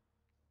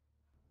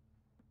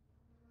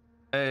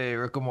 Hey,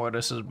 Rick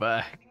Mortis is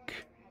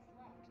back.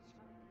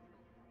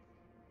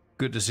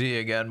 Good to see you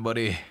again,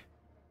 buddy.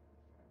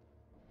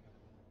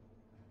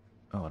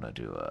 I want to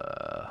do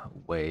a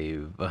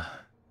wave.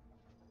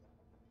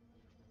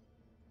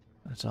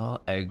 It's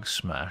all egg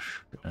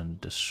smash and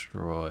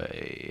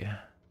destroy.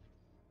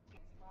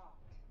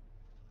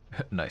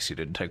 Nice, you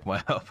didn't take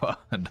my help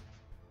on.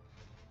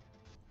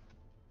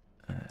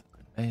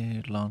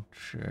 grenade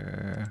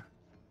launcher.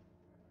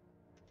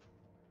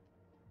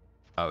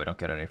 Oh, we don't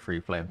get any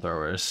free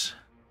flamethrowers.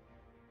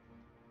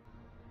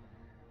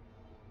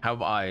 How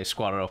am I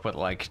squatted up with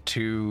like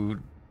 2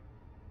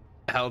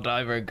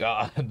 Helldiver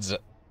gods?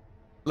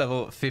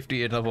 Level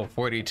 50 and level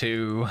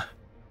 42.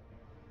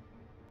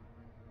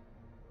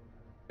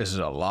 This is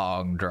a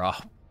long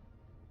drop.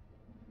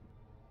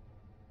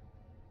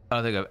 I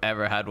don't think I've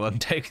ever had one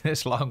take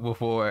this long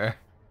before.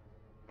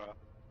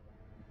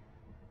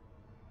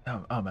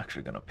 I'm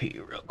actually gonna pee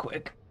real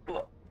quick.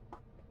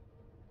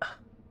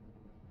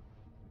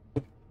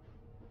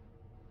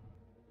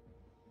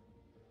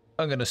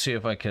 I'm gonna see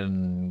if I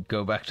can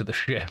go back to the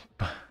ship.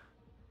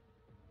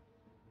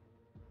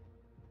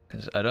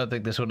 Because I don't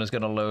think this one is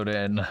gonna load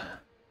in.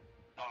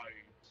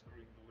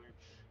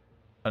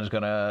 I'm just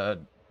gonna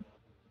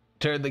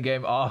turn the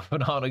game off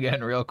and on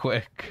again real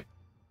quick.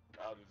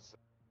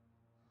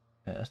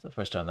 Yeah, that's the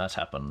first time that's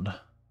happened.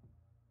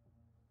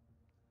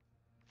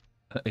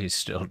 He's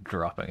still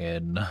dropping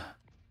in.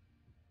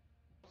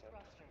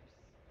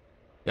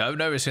 Yeah, I've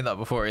never seen that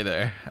before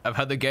either. I've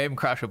had the game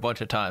crash a bunch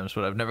of times,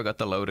 but I've never got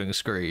the loading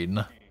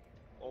screen.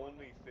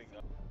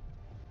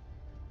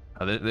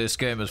 Oh, this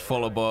game is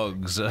full of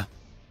bugs.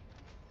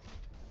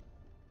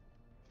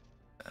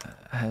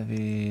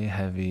 Heavy.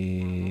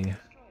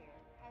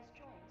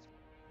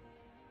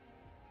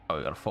 Oh,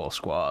 we got a full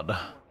squad.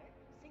 That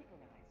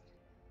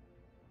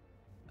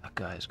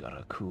guy's got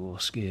a cool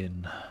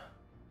skin.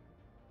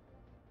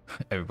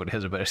 Everybody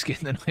has a better skin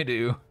than I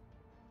do.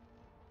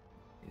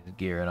 He's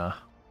gearing up.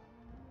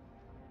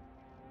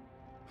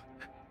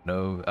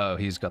 No, oh,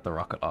 he's got the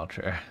rocket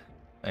launcher.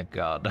 Thank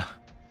God.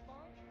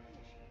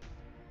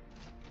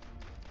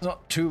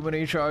 Not too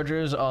many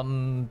chargers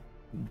on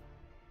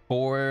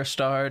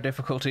 4-star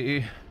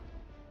difficulty.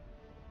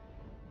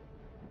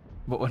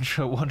 But when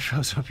one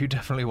shows up, you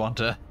definitely want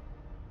to.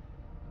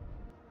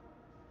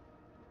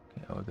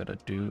 Okay, all we gotta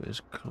do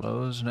is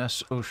close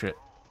nest. Oh shit.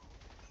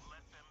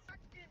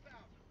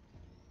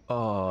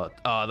 Oh,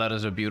 that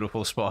is a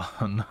beautiful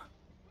spawn.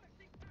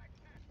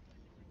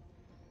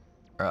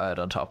 Right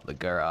on top of the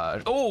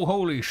garage. Oh,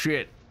 holy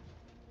shit.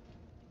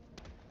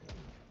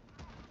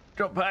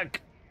 Jump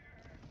back.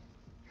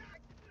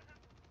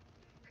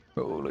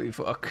 Holy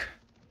fuck.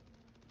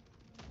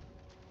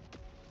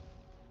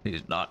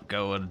 He's not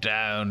going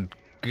down.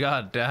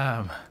 God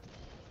damn.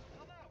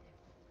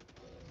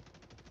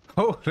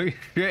 Holy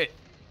shit.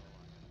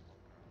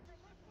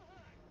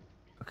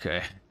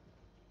 Okay.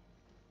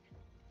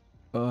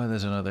 Oh,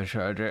 there's another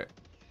charger.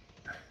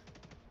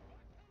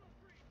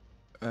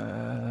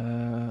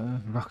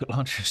 Rocket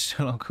launcher's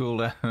still on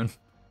cooldown.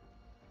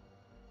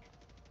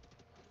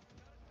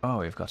 Oh,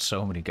 we've got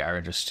so many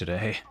garages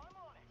today.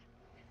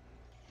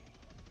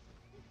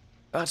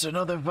 That's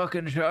another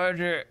fucking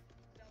charger.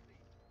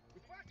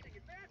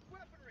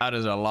 That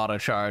is a lot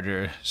of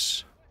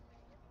chargers.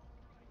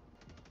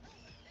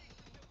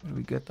 Did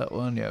we get that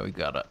one? Yeah, we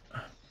got it.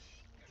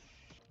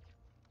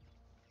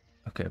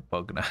 Okay,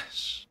 bug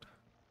nest.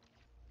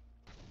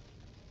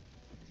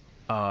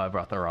 Oh, I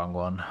brought the wrong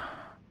one.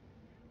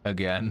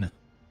 Again.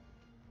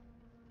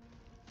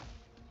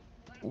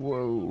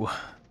 Whoa.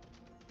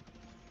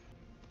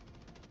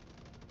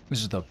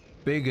 This is the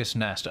biggest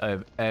nest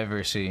I've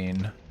ever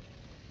seen.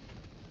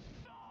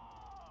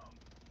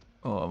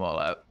 Oh, I'm all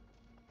out.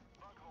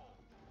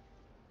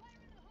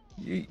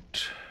 Yeet.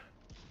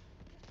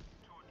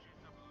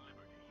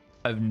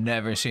 I've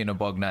never seen a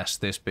bug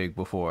nest this big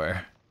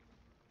before.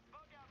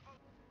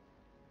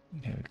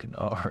 Yeah, we can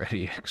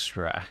already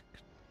extract.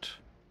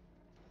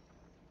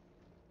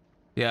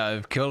 Yeah,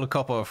 I've killed a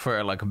couple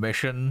for like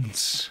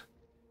missions.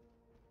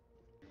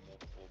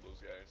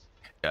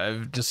 Yeah,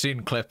 I've just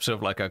seen clips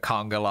of like a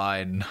conga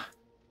line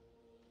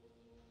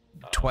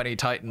 20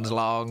 titans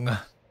long.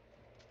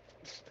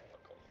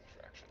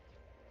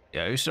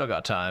 Yeah, we still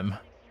got time.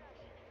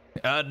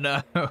 Oh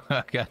no,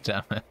 god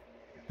damn it.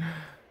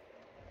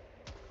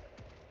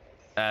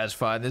 That's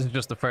fine, this is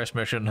just the first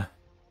mission.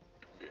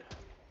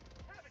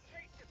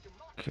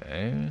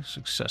 Okay,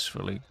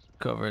 successfully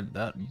covered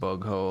that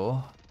bug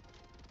hole.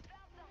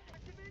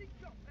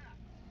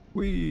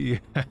 Whee!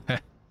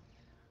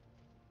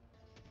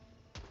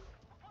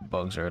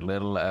 Bugs are a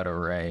little out of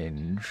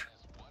range.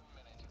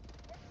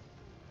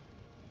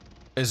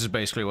 This is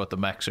basically what the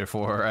mechs are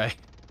for, right?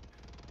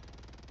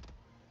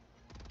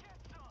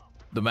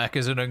 The mech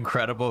is an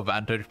incredible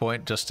vantage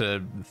point just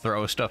to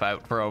throw stuff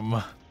out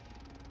from.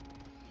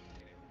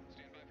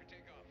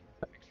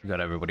 We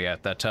got everybody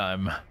out that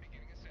time.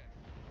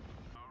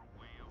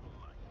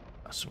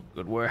 That's some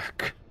good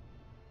work.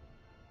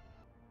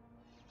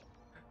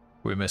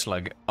 We missed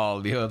like all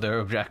the other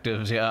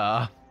objectives,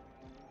 yeah.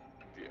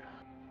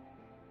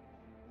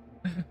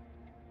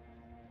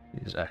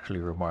 He's actually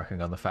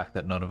remarking on the fact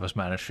that none of us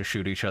managed to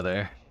shoot each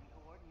other.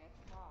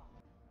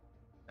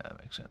 That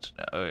makes sense.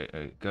 No,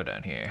 wait, go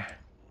down here.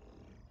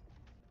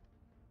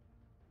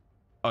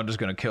 I'm just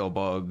gonna kill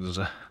bugs.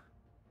 Oh,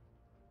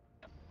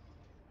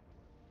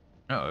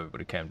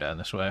 everybody came down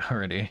this way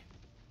already.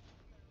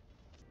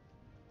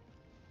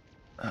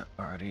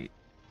 Already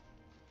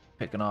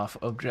picking off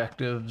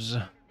objectives.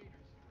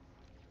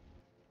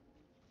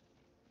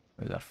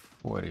 We got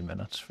 40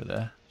 minutes for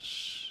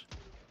this.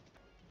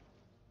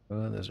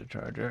 Oh, there's a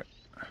charger.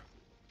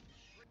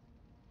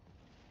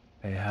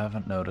 They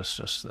haven't noticed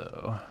us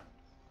though.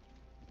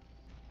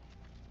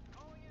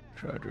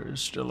 Charger is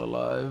still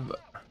alive.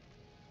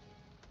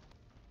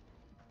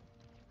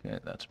 Okay,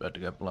 that's about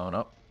to get blown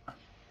up.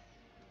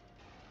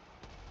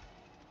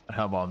 That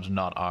hell bomb's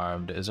not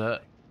armed, is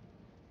it?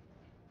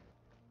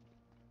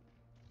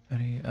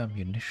 Any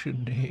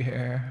ammunition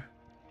here?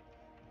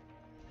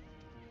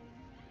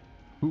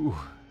 Ooh,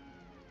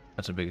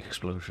 that's a big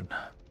explosion.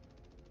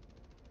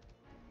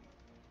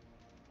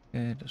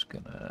 Okay, just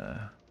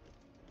gonna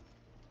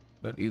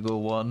let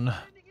Eagle 1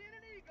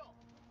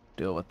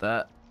 deal with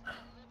that.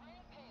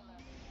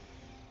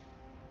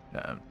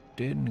 Yeah,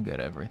 didn't get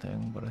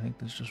everything, but I think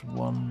there's just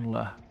one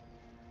left.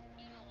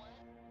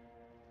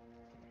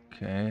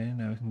 Okay,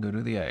 now we can go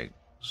to the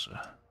eggs.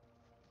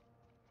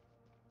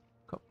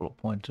 Couple of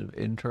points of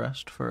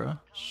interest for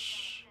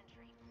us.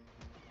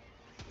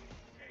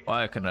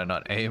 Why can I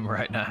not aim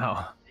right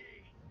now?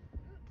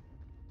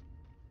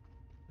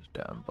 These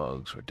damn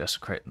bugs were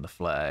desecrating the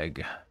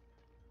flag.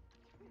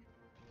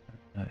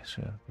 Nice,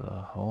 we have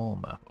the whole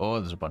map. Oh,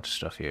 there's a bunch of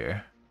stuff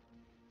here.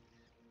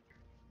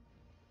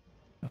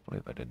 I can't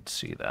believe I didn't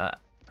see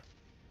that.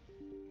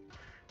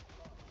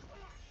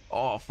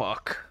 Oh,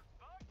 fuck.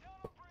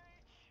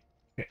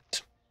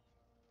 Shit.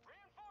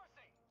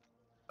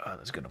 Oh,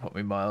 that's gonna put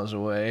me miles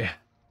away.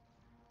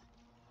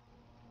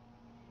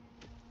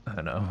 I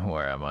don't know,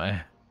 where am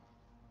I?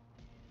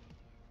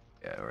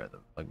 Yeah, we're at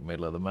the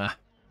middle of the map.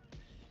 I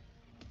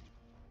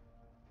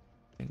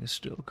think it's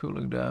still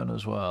cooling down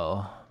as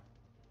well.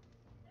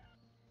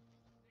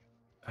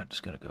 I'm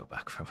just gonna go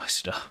back for my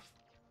stuff.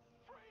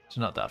 It's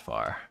not that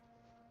far.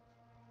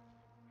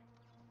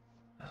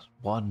 There's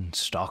one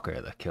stalker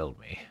that killed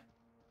me.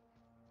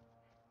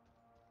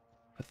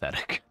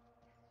 Pathetic.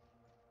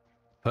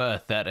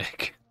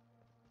 Pathetic.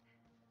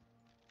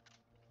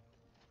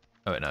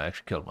 Oh wait, no, I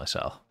actually killed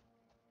myself.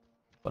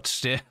 But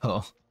still.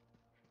 Okay,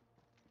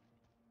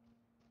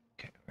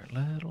 we're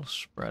a little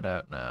spread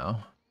out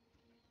now.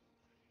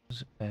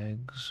 These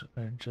eggs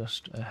are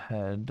just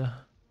ahead.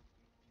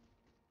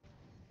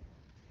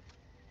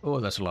 Oh,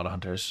 that's a lot of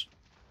hunters.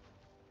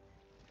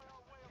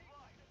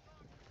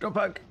 Jump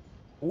back!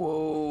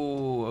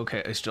 Whoa,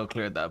 okay, I still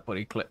cleared that, but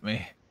he clipped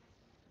me.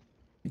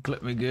 He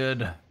clipped me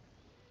good.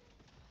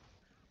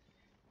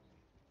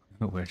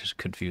 We're just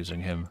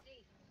confusing him.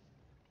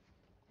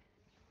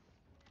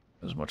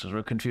 As much as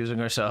we're confusing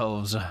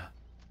ourselves.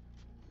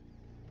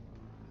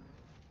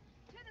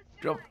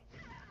 Jump!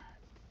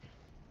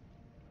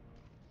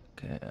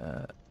 Okay,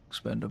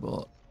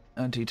 expendable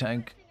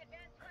anti-tank.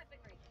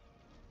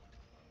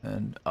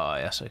 And, oh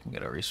yes, I can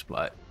get a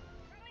resupply.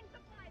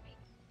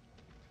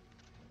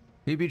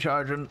 He be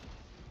charging.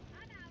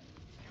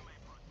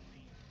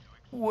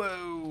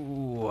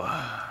 Whoa!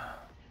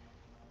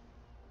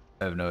 I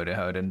have no idea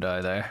how I didn't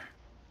die there.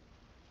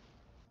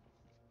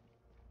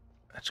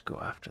 Let's go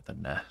after the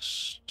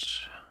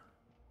nest.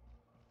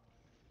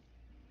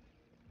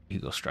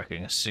 Eagle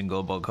striking a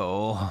single bug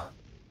hole.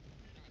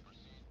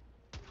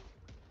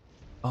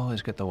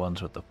 Always get the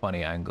ones with the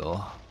funny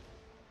angle.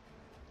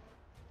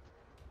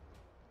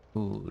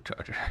 Ooh,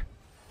 charger.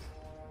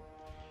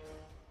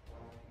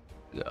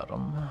 Got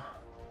him.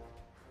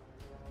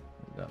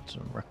 Got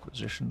some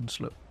requisition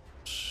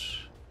slips.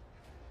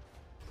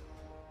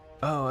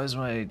 Oh, is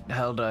my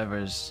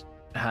Helldivers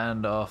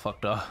hand all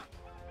fucked up?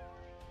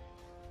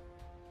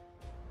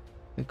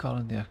 They call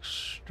it the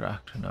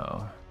extract?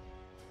 No.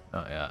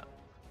 Not yet.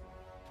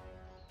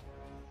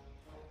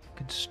 I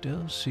can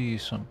still see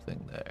something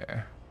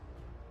there. I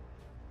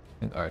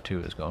think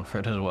R2 is going for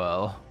it as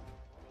well.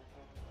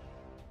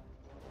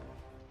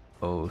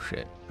 Oh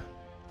shit.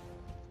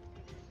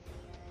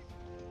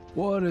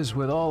 What is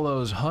with all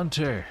those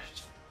hunters?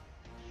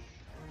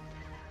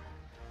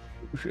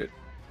 Oh shit.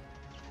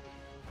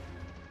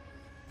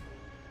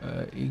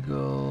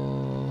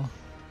 Eagle.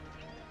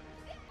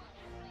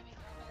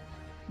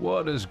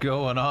 What is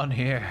going on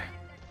here?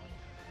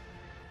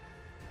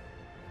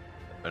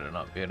 Better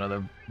not be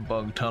another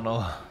bug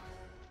tunnel.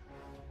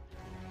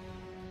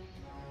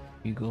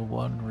 Eagle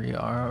 1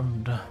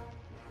 rearmed.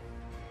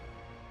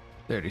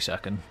 30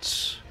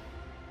 seconds.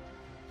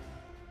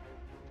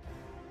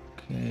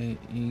 Okay,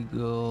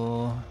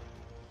 Eagle.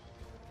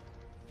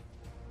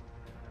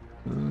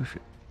 Oh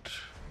shit.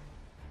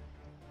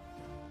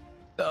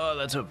 Oh,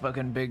 that's a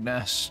fucking big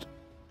nest.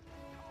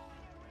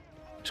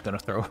 Just gonna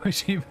throw my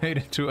teammate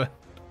into it.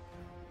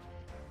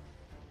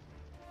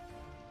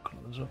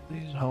 Close up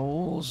these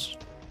holes.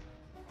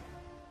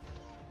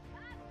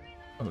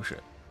 Oh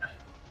shit.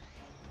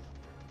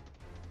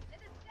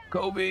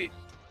 Kobe!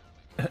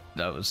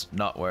 That was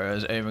not where I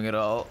was aiming at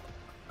all.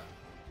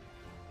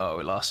 Oh,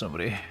 we lost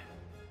somebody.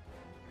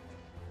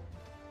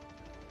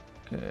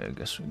 Okay, I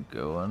guess we can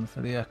go on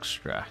for the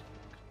extract.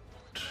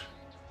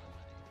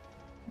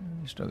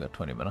 We still got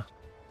 20 minutes.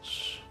 I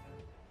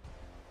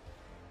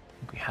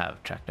think we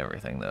have checked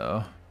everything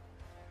though.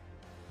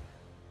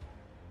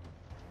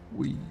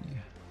 Wee.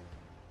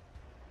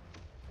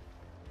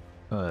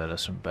 Oh, that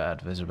is some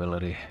bad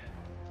visibility.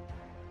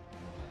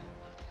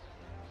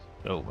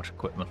 So much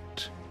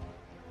equipment.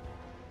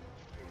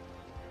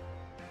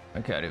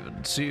 I can't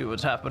even see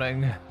what's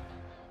happening.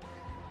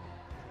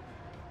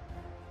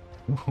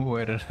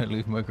 Where did I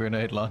leave my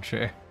grenade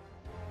launcher?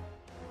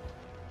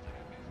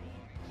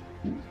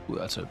 Ooh,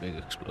 that's a big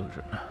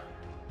explosion.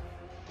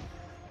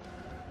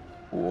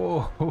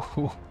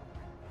 Whoa!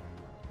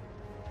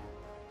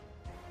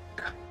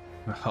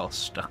 We're all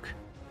stuck.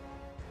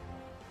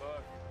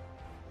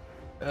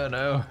 Oh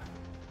no.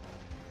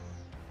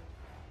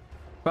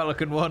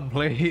 Pelican 1,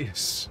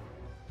 please.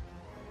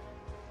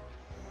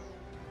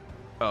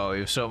 Oh,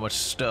 you have so much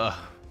stuff.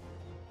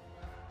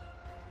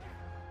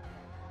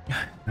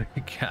 I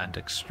can't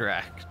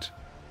extract.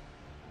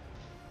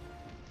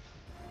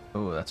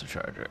 Oh, that's a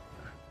charger.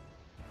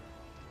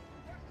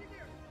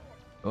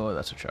 Oh,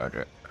 that's a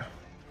charger.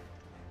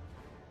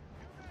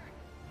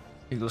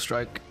 Eagle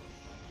strike.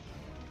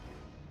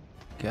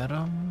 Get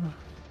him?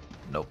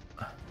 Nope.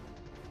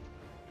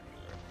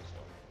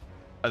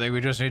 I think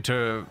we just need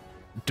to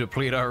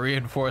deplete our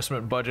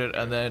reinforcement budget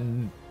and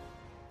then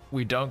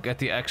we don't get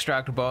the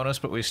extract bonus,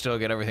 but we still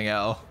get everything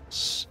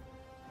else.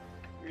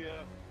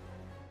 Yeah.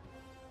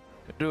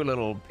 Do a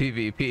little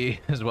PvP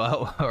as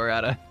well while we're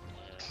at it.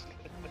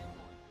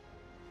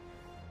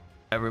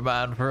 Every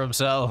man for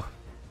himself.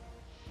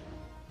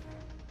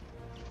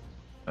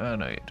 Oh,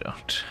 no, you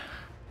don't.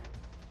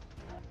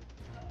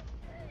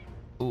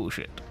 Oh,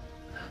 shit.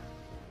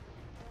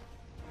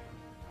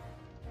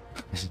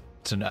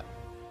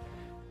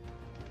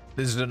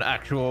 This is an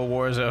actual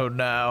war zone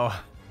now.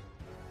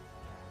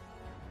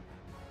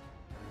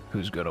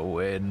 Who's gonna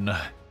win?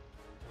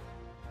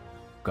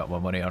 Got my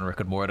money on Rick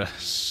and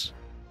Mortis.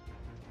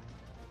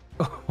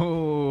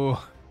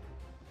 Oh,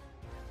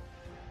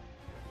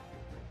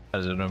 that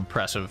is an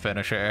impressive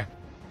finisher.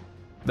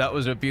 That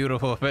was a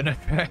beautiful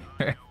finisher.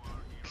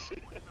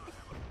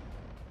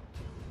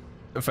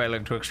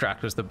 Failing to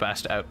extract was the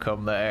best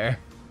outcome there.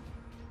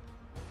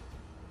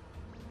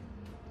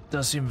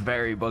 Does seem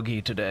very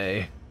buggy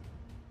today.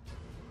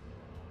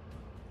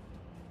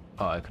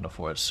 Oh, I can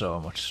afford so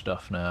much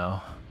stuff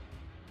now.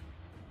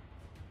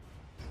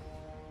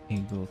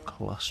 Eagle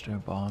cluster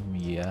bomb,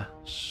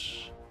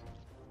 yes.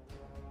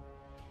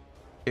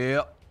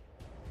 Yep.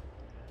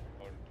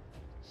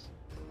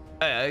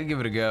 Hey, I give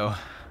it a go.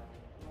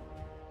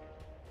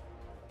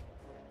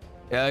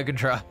 Yeah, I can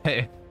try.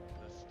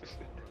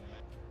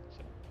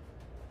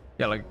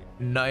 Yeah, like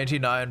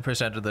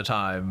 99% of the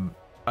time,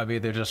 I'm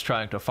either just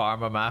trying to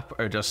farm a map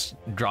or just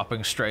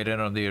dropping straight in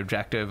on the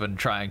objective and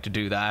trying to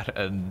do that,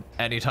 and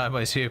anytime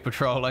I see a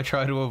patrol, I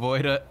try to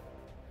avoid it.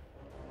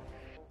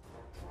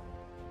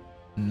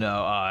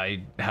 No,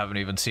 I haven't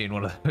even seen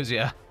one of those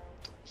yet.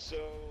 So...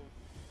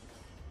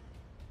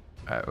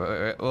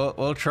 Alright,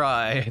 we'll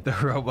try the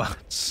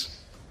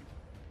robots.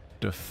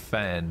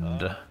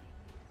 Defend. Oh,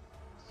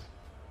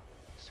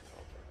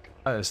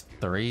 there's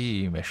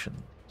 3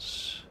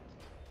 missions.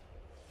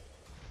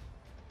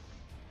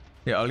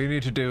 Yeah, all you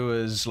need to do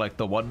is like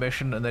the 1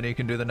 mission and then you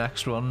can do the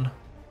next one.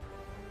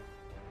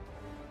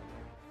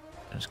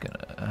 I'm just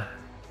gonna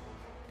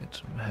get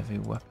some heavy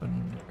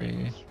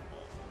weaponry.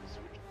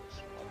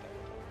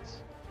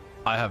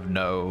 I have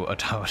no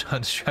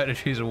automaton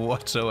strategies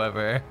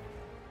whatsoever.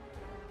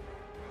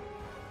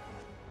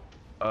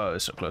 Oh,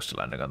 it's so close to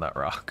landing on that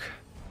rock.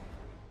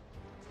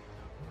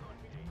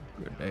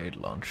 Grenade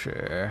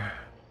launcher.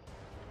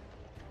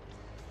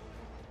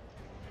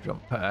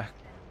 Jump pack.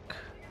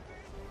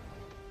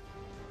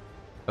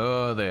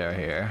 Oh, they are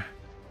here.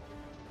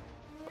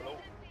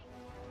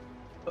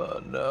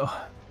 Oh no.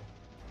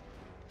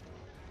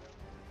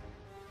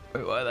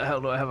 Wait, why the hell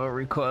do I have a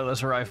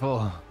recoilless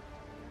rifle?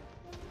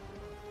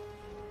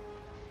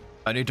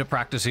 I need to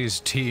practice these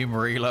team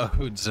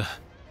reloads.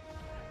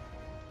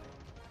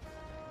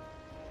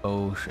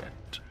 Oh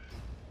shit.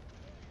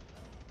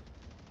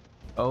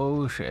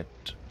 Oh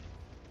shit.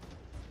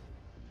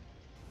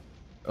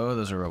 Oh,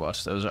 those are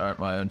robots. Those aren't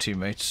my own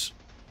teammates.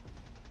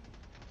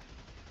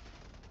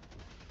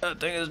 That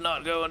thing is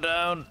not going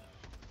down.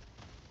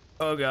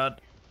 Oh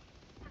god.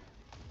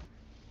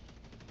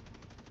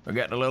 We're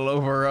getting a little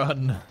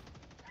overrun.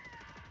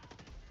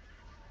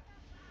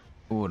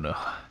 Oh no.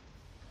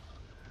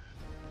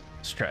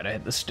 Let's try to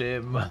hit the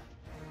stem.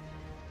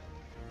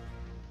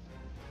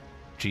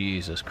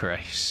 Jesus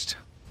Christ.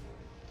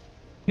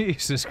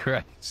 Jesus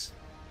Christ.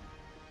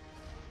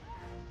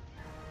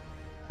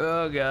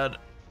 Oh god.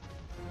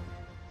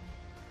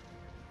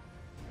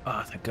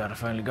 Oh, thank god I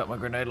finally got my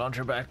grenade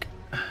launcher back.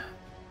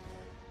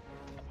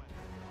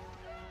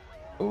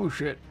 Oh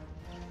shit.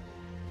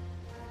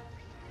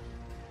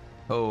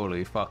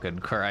 Holy fucking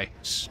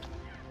Christ.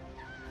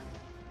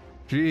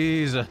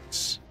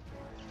 Jesus.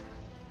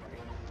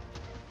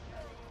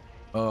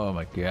 Oh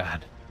my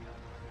god.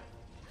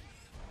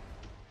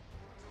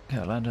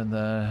 Okay, land in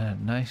the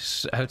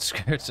nice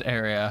outskirts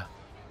area.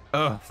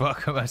 Oh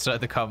fuck, I'm outside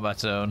the combat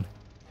zone.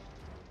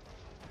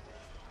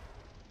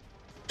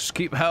 Just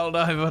keep hell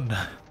diving.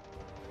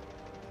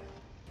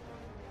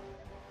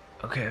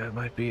 Okay, it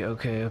might be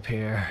okay up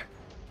here.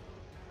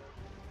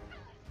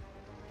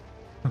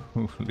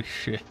 Holy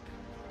shit.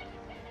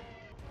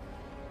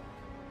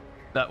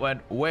 That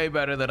went way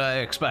better than I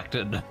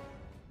expected.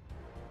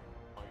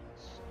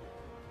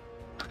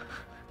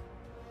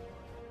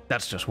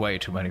 That's just way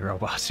too many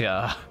robots,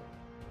 yeah.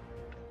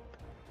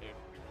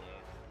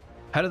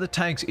 How do the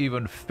tanks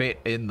even fit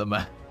in the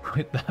map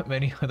with that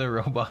many other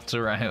robots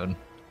around?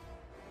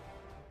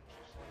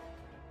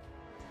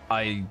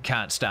 I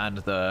can't stand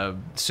the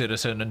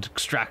citizen and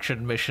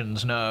extraction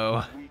missions,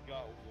 no.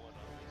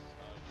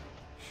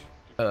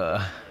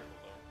 And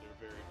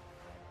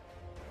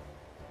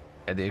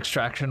the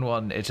extraction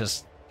one, it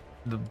just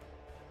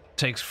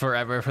takes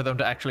forever for them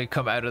to actually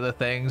come out of the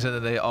things, and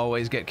then they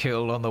always get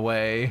killed on the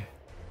way.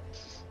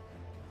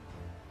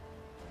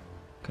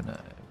 Can I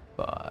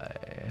buy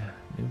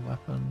a new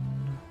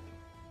weapon?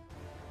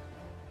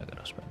 I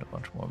gotta spend a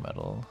bunch more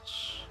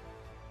metals.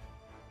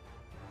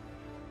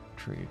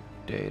 Retrieve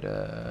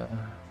data.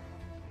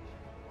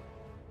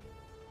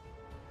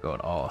 Going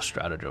all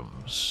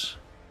stratagems.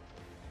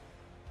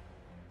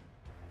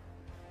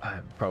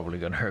 I'm probably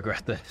gonna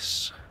regret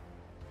this.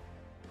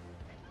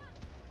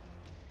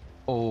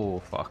 Oh,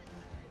 fuck.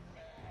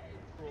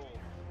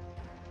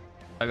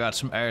 I got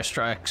some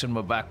airstrikes in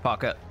my back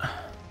pocket.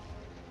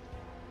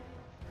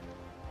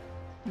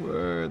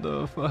 Where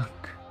the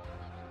fuck?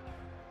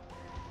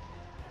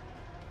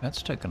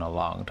 That's taken a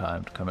long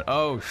time to come in.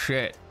 Oh,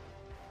 shit.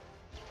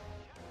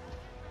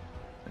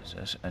 Is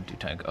this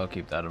anti-tank? I'll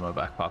keep that in my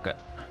back pocket.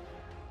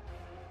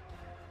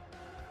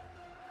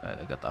 Alright,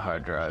 I got the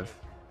hard drive.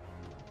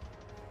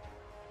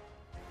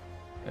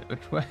 Wait,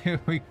 which way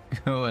are we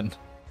going?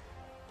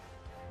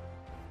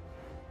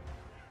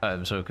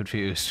 I'm so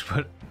confused,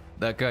 but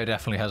that guy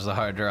definitely has the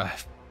hard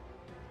drive.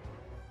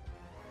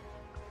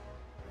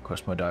 Of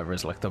course, my diver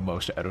is like the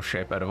most out of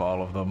shape out of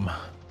all of them.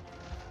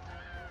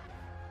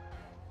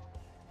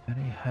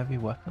 Any heavy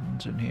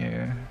weapons in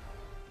here?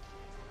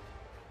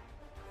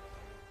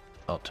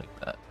 I'll take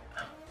that.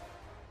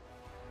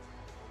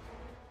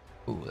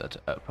 Ooh, that's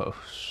an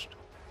outpost.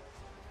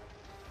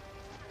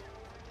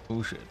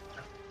 Oh shit.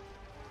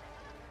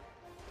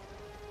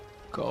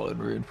 Call in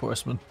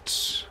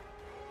reinforcements.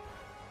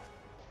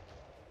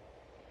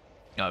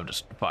 I'm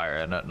just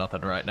firing at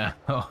nothing right now.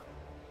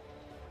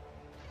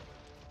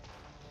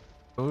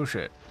 Oh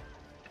shit.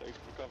 Thanks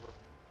for cover.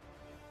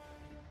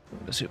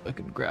 Let's see if I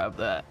can grab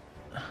that.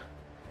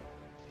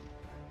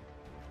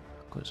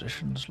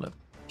 Acquisition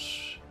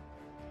slips.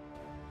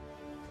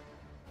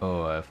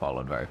 Oh, I've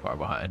fallen very far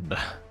behind.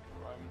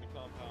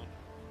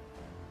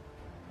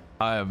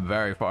 I am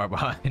very far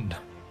behind.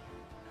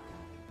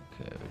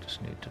 Okay, we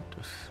just need to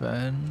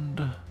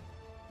defend.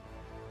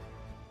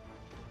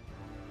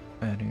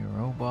 Any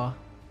robots?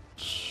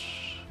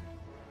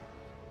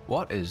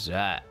 What is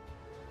that?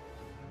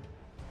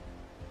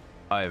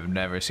 I've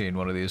never seen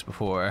one of these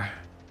before.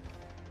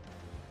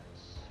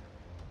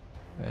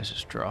 There's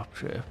this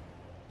dropship.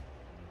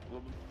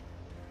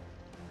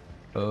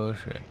 Oh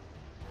shit.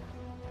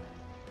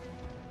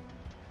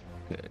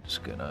 Okay,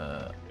 just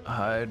gonna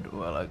hide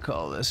while I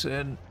call this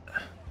in.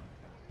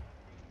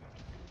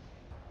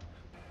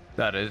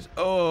 That is,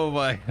 oh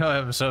my,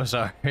 I'm so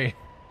sorry.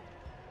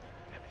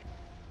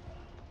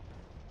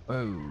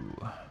 Oh.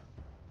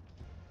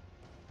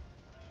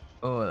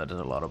 Oh, that is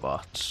a lot of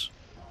bots.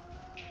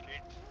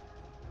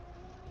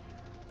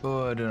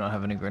 Oh, I do not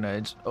have any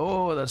grenades.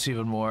 Oh, that's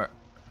even more.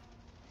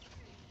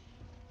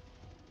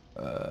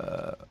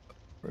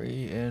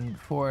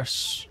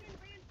 Reinforce.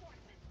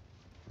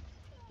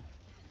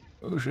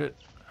 Oh shit.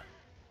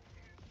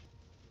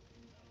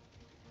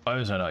 Why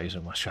was I not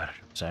using my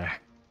stratagems there?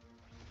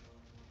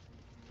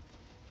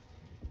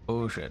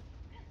 Oh shit.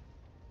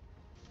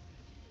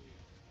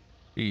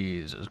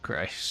 Jesus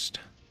Christ.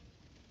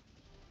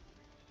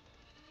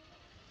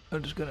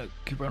 I'm just gonna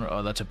keep running.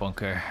 Oh, that's a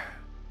bunker.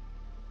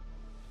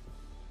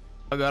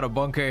 I got a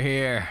bunker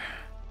here.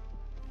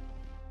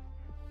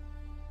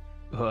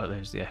 Oh,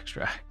 there's the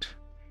extract.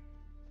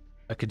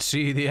 I could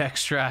see the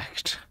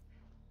extract.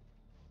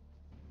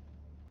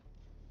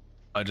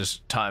 I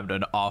just timed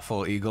an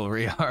awful eagle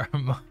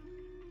rearm.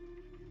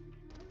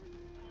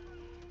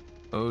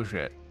 Oh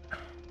shit.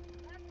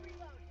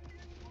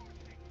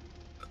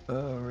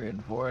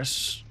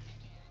 Reinforce.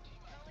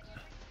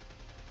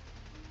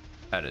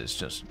 That is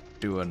just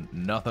doing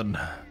nothing.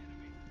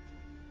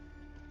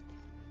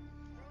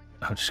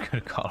 I'm just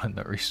gonna call in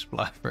the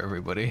resupply for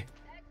everybody.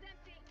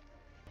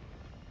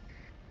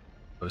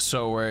 I was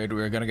so worried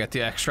we were gonna get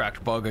the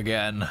extract bug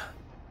again.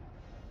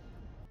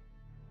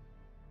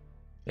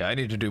 Yeah, I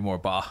need to do more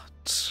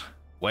bots.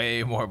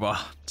 Way more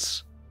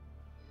bots.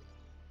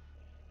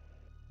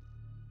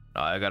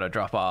 I gotta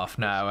drop off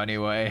now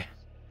anyway.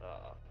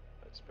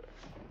 That's fair.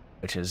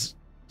 Which is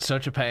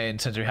such a pain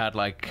since we had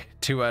like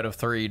 2 out of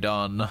 3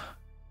 done.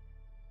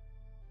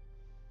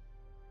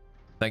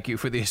 Thank you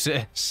for the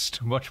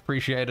assist. Much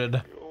appreciated.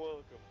 You're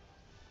welcome.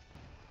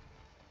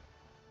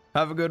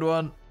 Have a good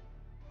one.